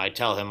 You know, I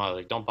tell him, I was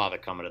like, don't bother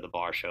coming to the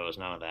bar shows,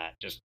 none of that.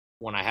 Just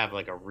when I have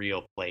like a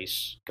real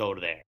place, go to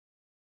there.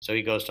 So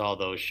he goes to all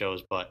those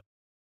shows, but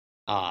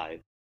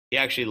he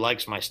actually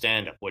likes my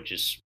stand-up, which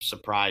is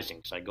surprising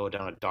because I go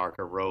down a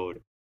darker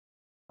road.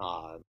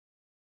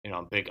 You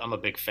know, I'm a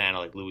big fan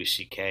of like Louis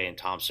C.K. and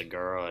Tom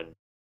Segura, and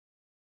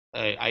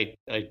I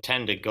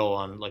tend to go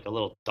on like a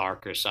little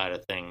darker side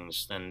of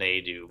things than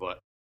they do. But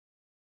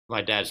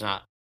my dad's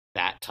not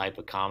that type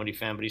of comedy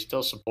fan, but he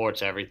still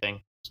supports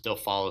everything, still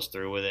follows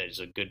through with it. He's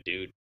a good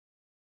dude.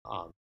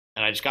 And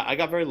I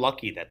got very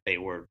lucky that they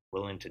were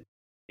willing to,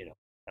 you know,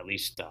 at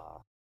least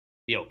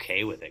be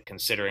okay with it,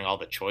 considering all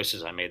the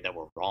choices I made that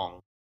were wrong.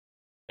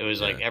 It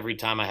was like every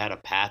time I had a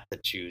path to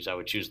choose, I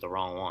would choose the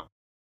wrong one.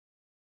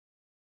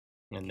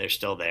 And they're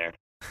still there,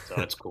 so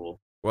it's cool.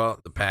 Well,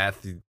 the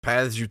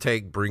paths you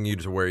take bring you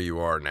to where you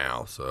are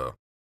now, so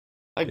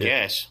I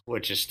guess,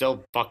 which is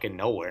still fucking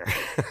nowhere.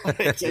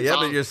 But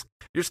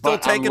you're still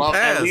taking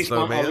paths,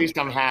 though, man. At least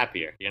I'm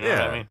happier. You know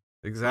what I mean?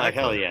 Exactly. Like,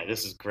 hell yeah,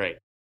 this is great.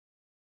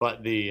 But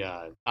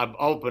I'm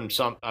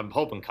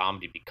hoping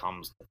comedy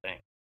becomes the thing,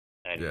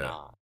 and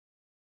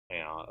you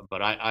know,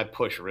 but I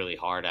push really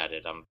hard at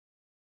it.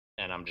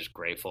 I'm just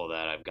grateful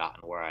that I've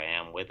gotten where I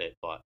am with it.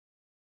 But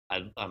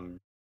I'm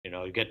you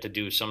know, you get to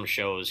do some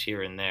shows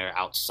here and there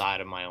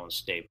outside of my own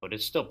state, but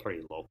it's still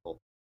pretty local.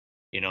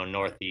 You know,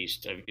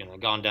 Northeast. You know,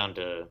 gone down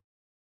to.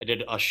 I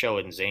did a show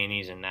in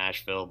Zanies in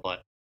Nashville,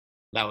 but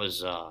that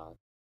was. I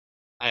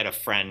had a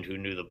friend who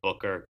knew the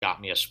booker, got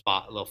me a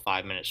little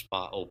 5-minute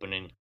spot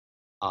opening,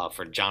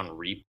 for John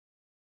Reap,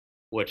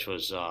 which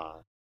was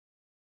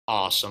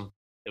awesome.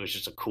 It was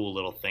just a cool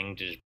little thing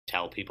to just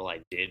tell people I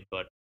did,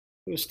 but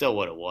it was still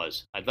what it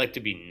was. I'd like to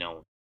be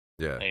known.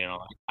 Yeah. You know,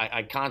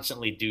 I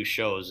constantly do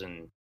shows,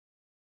 and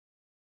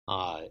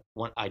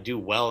when I do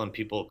well and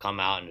people come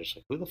out and just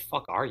like, who the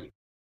fuck are you?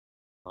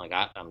 I'm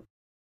like, I'm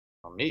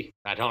me.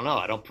 I don't know.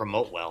 I don't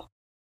promote well.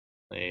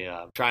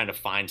 I'm trying to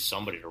find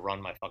somebody to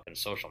run my fucking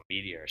social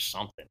media or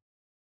something,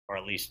 or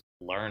at least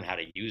learn how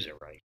to use it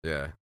right.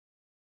 Yeah.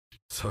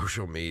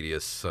 Social media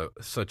is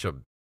such a.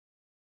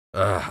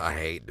 I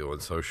hate doing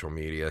social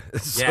media.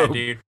 Yeah,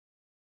 dude.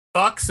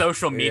 Fuck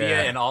social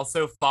media, and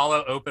also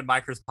follow Open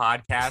Micers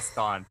Podcast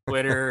on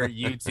Twitter,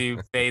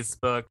 YouTube,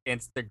 Facebook,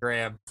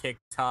 Instagram,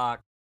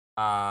 TikTok.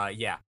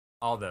 Yeah,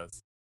 all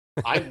those.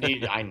 I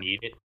need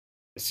it.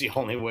 It's the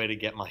only way to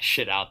get my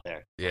shit out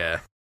there. Yeah.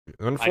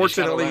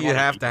 Unfortunately, you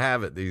have to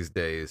have it these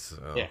days.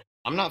 So. Yeah.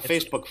 I'm not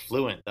Facebook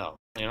fluent though.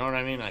 You know what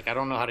I mean? Like, I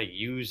don't know how to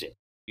use it.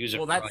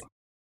 Well,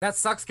 that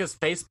sucks because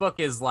Facebook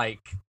is like,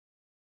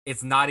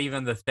 it's not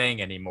even the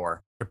thing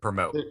anymore to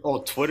promote.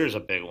 Oh, Twitter's a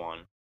big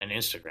one, and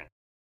Instagram.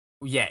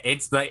 Yeah,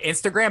 it's the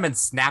Instagram and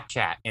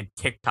Snapchat and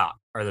TikTok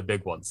are the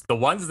big ones. The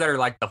ones that are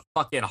like the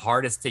fucking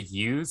hardest to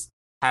use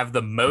have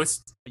the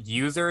most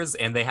users,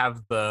 and they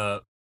have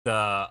the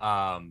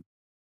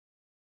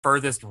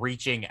furthest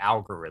reaching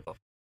algorithm.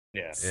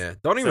 Yeah. Yeah.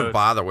 Don't even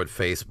bother with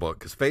Facebook,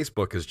 because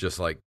Facebook is just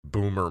like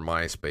boomer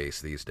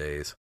MySpace these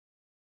days.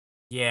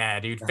 Yeah,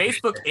 dude.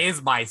 Facebook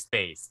is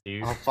MySpace,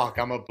 dude. Oh fuck,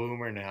 I'm a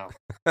boomer now.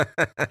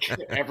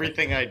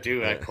 Everything I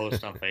do, I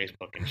post on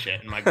Facebook and shit.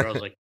 And my girl's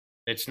like,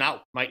 it's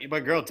not. My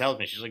girl tells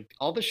me, she's like,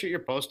 all the shit you're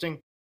posting,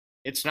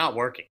 it's not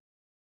working.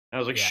 And I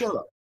was like, shut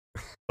up.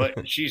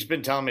 But she's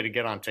been telling me to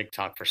get on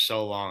TikTok for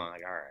so long. I'm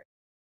like, all right.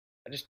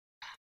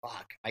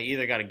 I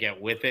either got to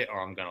get with it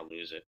or I'm gonna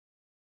lose it.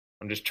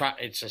 I'm just trying.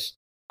 It's just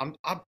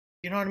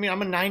you know what I mean?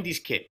 I'm a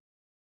 90s kid.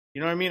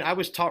 You know what I mean? I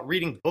was taught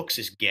reading books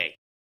is gay.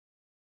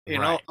 You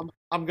know,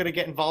 I'm going to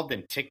get involved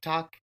in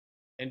TikTok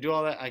and do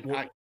all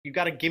that. You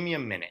got to give me a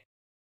minute.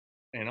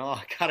 You know,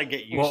 I got to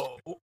get used to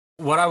it.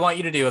 What I want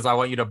you to do is I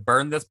want you to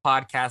burn this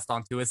podcast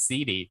onto a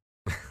CD,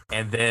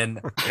 and then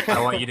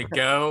I want you to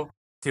go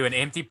to an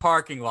empty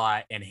parking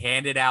lot and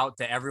hand it out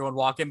to everyone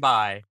walking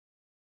by.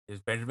 There's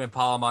Benjamin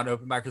Palm on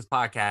Open Micers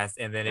Podcast,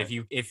 and then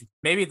if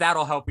maybe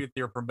that'll help you with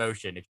your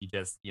promotion if you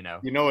just, you know.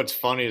 You know what's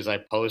funny is I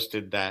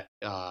posted that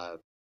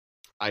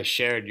I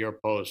shared your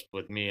post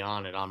with me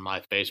on it on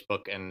my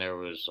Facebook, and there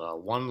was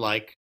one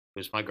like,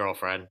 who's my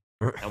girlfriend,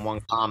 and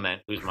one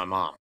comment, who's my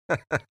mom. So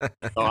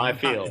I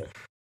feel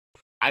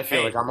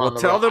like I'm on the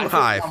tell road. them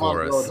hi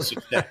for us.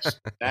 Success.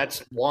 That's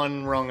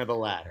one rung of the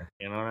ladder.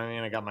 You know what I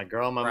mean? I got my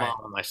girl and my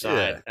mom on my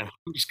side, and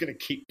I'm just gonna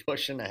keep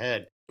pushing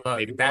ahead. Look,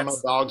 maybe one of my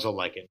dogs will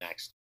like it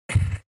next.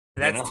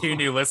 That's two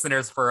new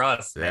listeners for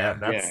us, man.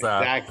 That's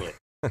exactly.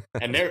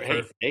 And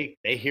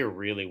they hear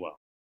really well.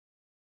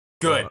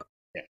 Good.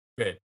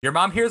 Good. Your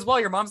mom hears well.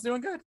 Your mom's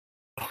doing good.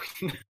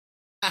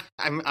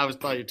 I was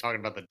thought you were talking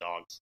about the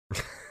dogs.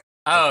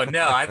 Oh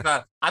no, I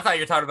thought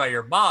you were talking about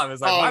your mom. It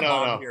was like my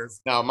mom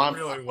hears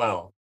really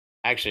well.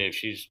 Actually, if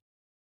she's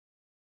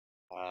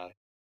no,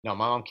 my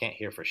mom can't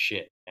hear for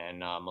shit. And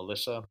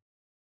Melissa,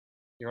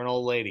 you're an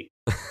old lady.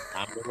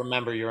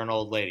 Remember, you're an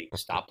old lady.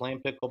 Stop playing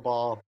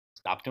pickleball.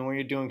 Stop doing what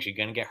you're doing. 'Cause you're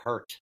gonna get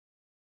hurt.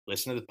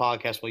 Listen to the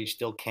podcast while you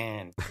still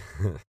can.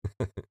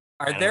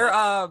 Are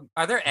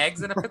there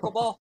eggs in a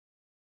pickleball?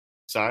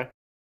 Sorry?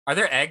 Are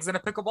there eggs in a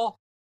pickleball?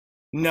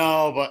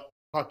 No, but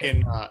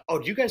fucking.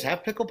 Do you guys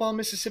have pickleball in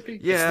Mississippi?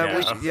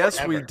 Yeah,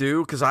 yes, we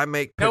do. Because I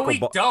make pickleball. No, we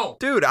don't.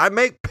 Dude, I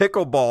make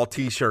pickleball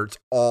T-shirts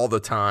all the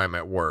time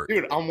at work.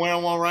 Dude, I'm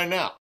wearing one right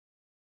now.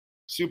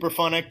 Super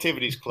Fun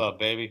Activities Club,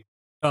 baby.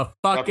 The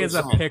fuck is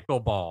a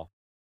pickleball?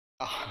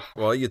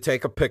 Well, you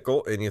take a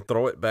pickle and you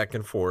throw it back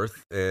and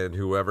forth, and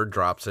whoever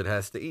drops it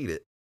has to eat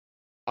it.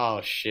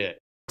 Oh shit,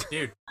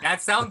 dude,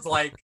 that sounds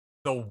like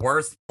the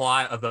worst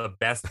plot of the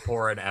best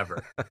porn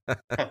ever.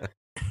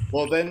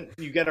 Well, then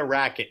you get a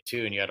racket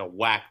too, and you got to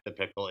whack the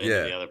pickle into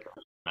the other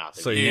person's mouth.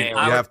 So you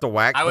have to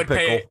whack the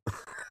pickle.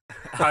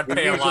 I'd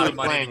pay a lot of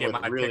money to get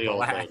my pickle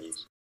whacked.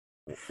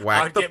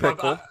 Whack the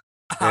pickle.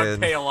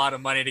 I'd pay a lot of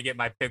money to get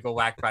my pickle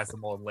whacked by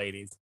some old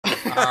ladies.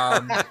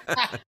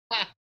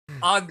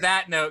 On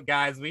that note,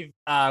 guys, we've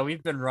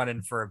been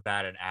running for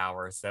about an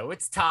hour, so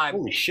it's time.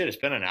 Holy shit, it's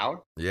been an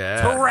hour?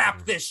 Yeah. To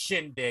wrap this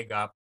shindig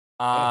up.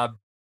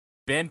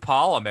 Ben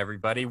Palm,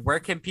 everybody. Where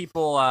can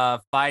people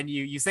find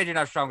you? You said you're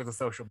not strong with the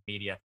social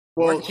media.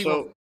 Well, where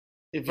can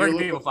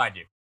people find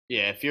you?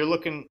 Yeah, if you're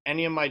looking,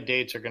 any of my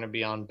dates are going to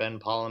be on Ben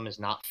Palm is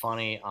Not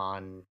Funny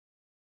on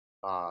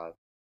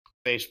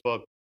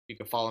Facebook. You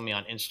can follow me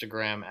on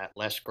Instagram at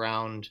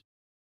LessGround.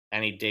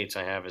 Any dates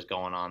I have is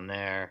going on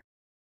there.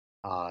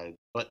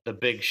 But the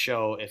big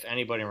show, if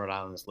anybody in Rhode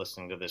Island is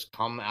listening to this,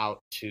 come out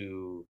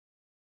to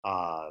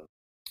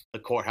the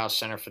Courthouse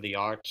Center for the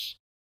Arts.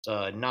 It's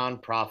a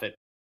nonprofit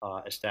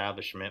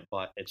establishment,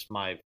 but it's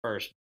my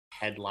first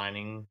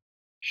headlining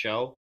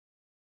show.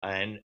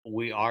 And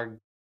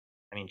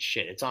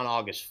it's on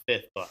August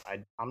 5th, but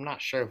I'm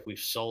not sure if we've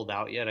sold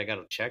out yet. I got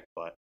to check,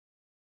 but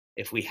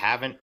if we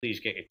haven't, please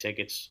get your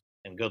tickets,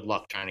 and good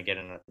luck trying to get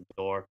in at the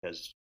door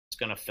because it's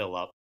going to fill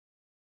up.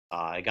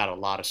 I got a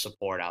lot of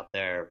support out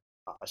there,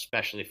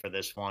 especially for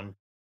this one.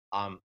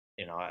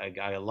 I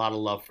got a lot of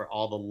love for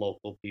all the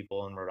local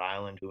people in Rhode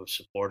Island who have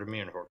supported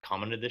me and who are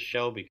coming to this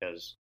show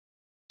because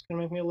it's going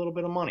to make me a little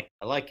bit of money.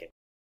 I like it.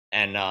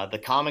 And the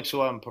comics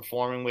who I'm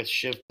performing with,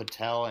 Shiv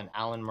Patel and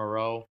Alan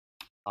Moreau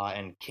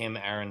and Kim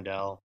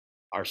Arundel,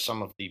 are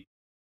some of the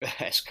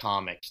best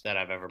comics that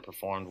I've ever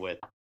performed with.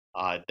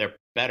 They're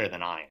better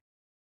than I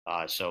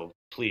am. So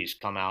please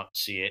come out,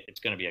 see it. It's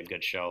going to be a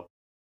good show.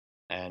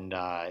 And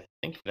I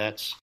think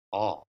that's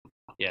all.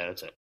 Yeah,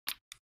 that's it.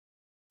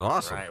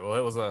 Awesome. All right. Well,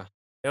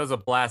 it was a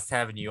blast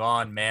having you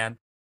on, man.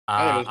 It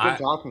was good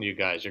talking to you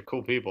guys. You're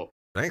cool people.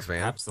 Thanks,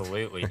 man.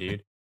 Absolutely,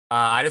 dude.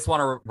 I just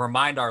want to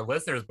remind our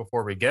listeners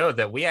before we go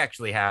that we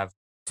actually have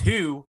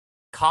 2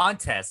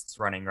 contests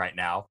running right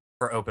now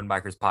for Open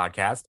Micers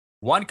Podcast.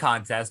 One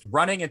contest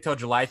running until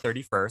July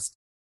 31st.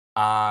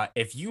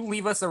 If you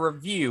leave us a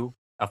review,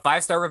 a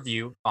 5-star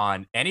review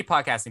on any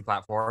podcasting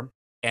platform,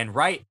 and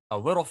write a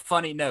little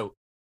funny note,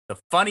 the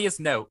funniest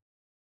note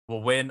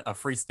will win a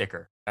free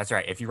sticker. That's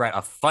right. If you write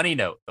a funny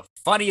note, the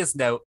funniest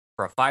note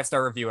for a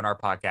 5-star review in our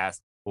podcast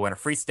will win a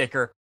free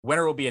sticker.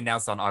 Winner will be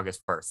announced on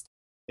August 1st.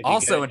 If you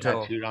get it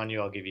tattooed on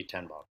you, I'll give you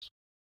 $10.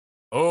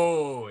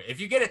 Oh, if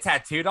you get it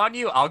tattooed on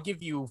you, I'll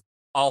give you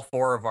all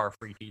 4 of our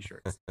free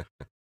T-shirts.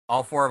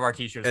 All 4 of our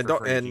T-shirts.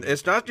 And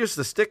it's not just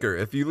the sticker.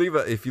 If you leave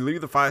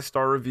the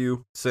 5-star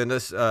review, send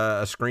us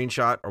a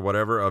screenshot or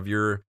whatever of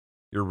your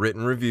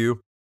written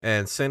review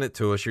and send it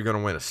to us. You're going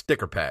to win a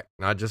sticker pack,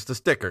 not just a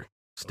sticker.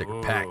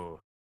 Pack.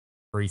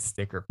 Free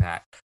sticker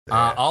pack.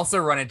 Yeah. Also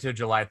run into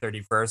July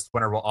 31st.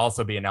 Winner will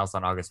also be announced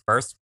on August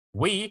 1st.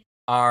 We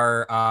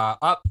are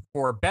up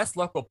for Best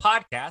Local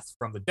Podcast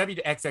from the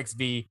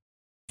WXXV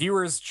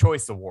Viewers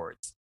Choice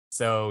Awards.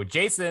 So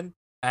Jason,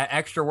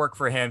 extra work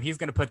for him. He's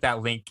going to put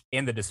that link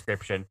in the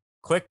description.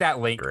 Click that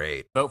link.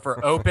 Great. Vote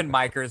for Open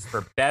Micers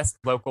for best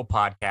local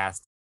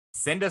podcast.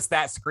 Send us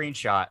that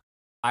screenshot.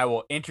 I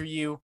will enter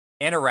you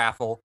in a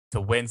raffle to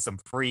win some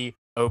free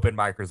Open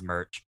Micers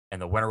merch, and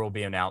the winner will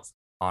be announced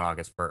on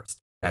August 1st.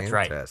 That's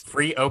Fantastic. right.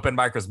 Free Open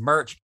Micers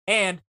merch,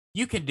 and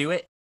you can do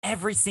it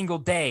every single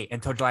day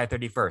until July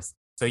 31st.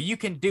 So you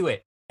can do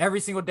it every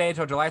single day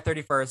until July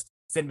 31st.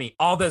 Send me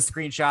all those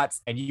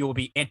screenshots, and you will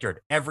be entered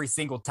every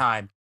single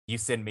time you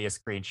send me a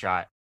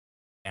screenshot.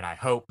 And I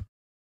hope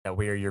that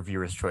we are your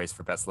viewer's choice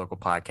for best local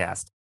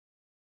podcast.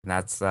 And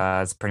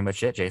that's pretty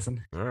much it,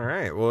 Jason. All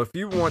right. Well, if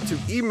you want to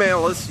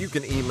email us, you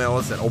can email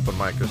us at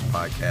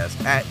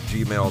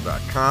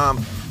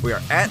openmicerspodcast@gmail.com. We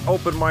are at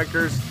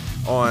openmicers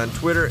on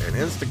Twitter and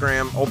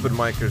Instagram.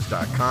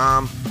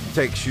 Openmicers.com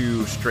takes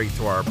you straight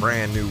to our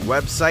brand new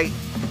website.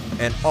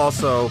 And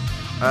also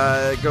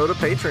go to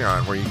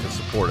Patreon where you can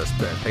support us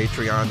at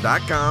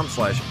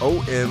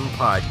patreon.com/OM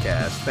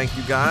podcast. Thank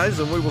you guys,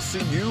 and we will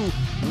see you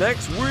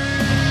next week.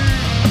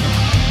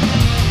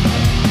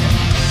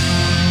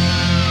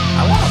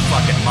 I want a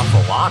fucking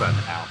muffalata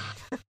now.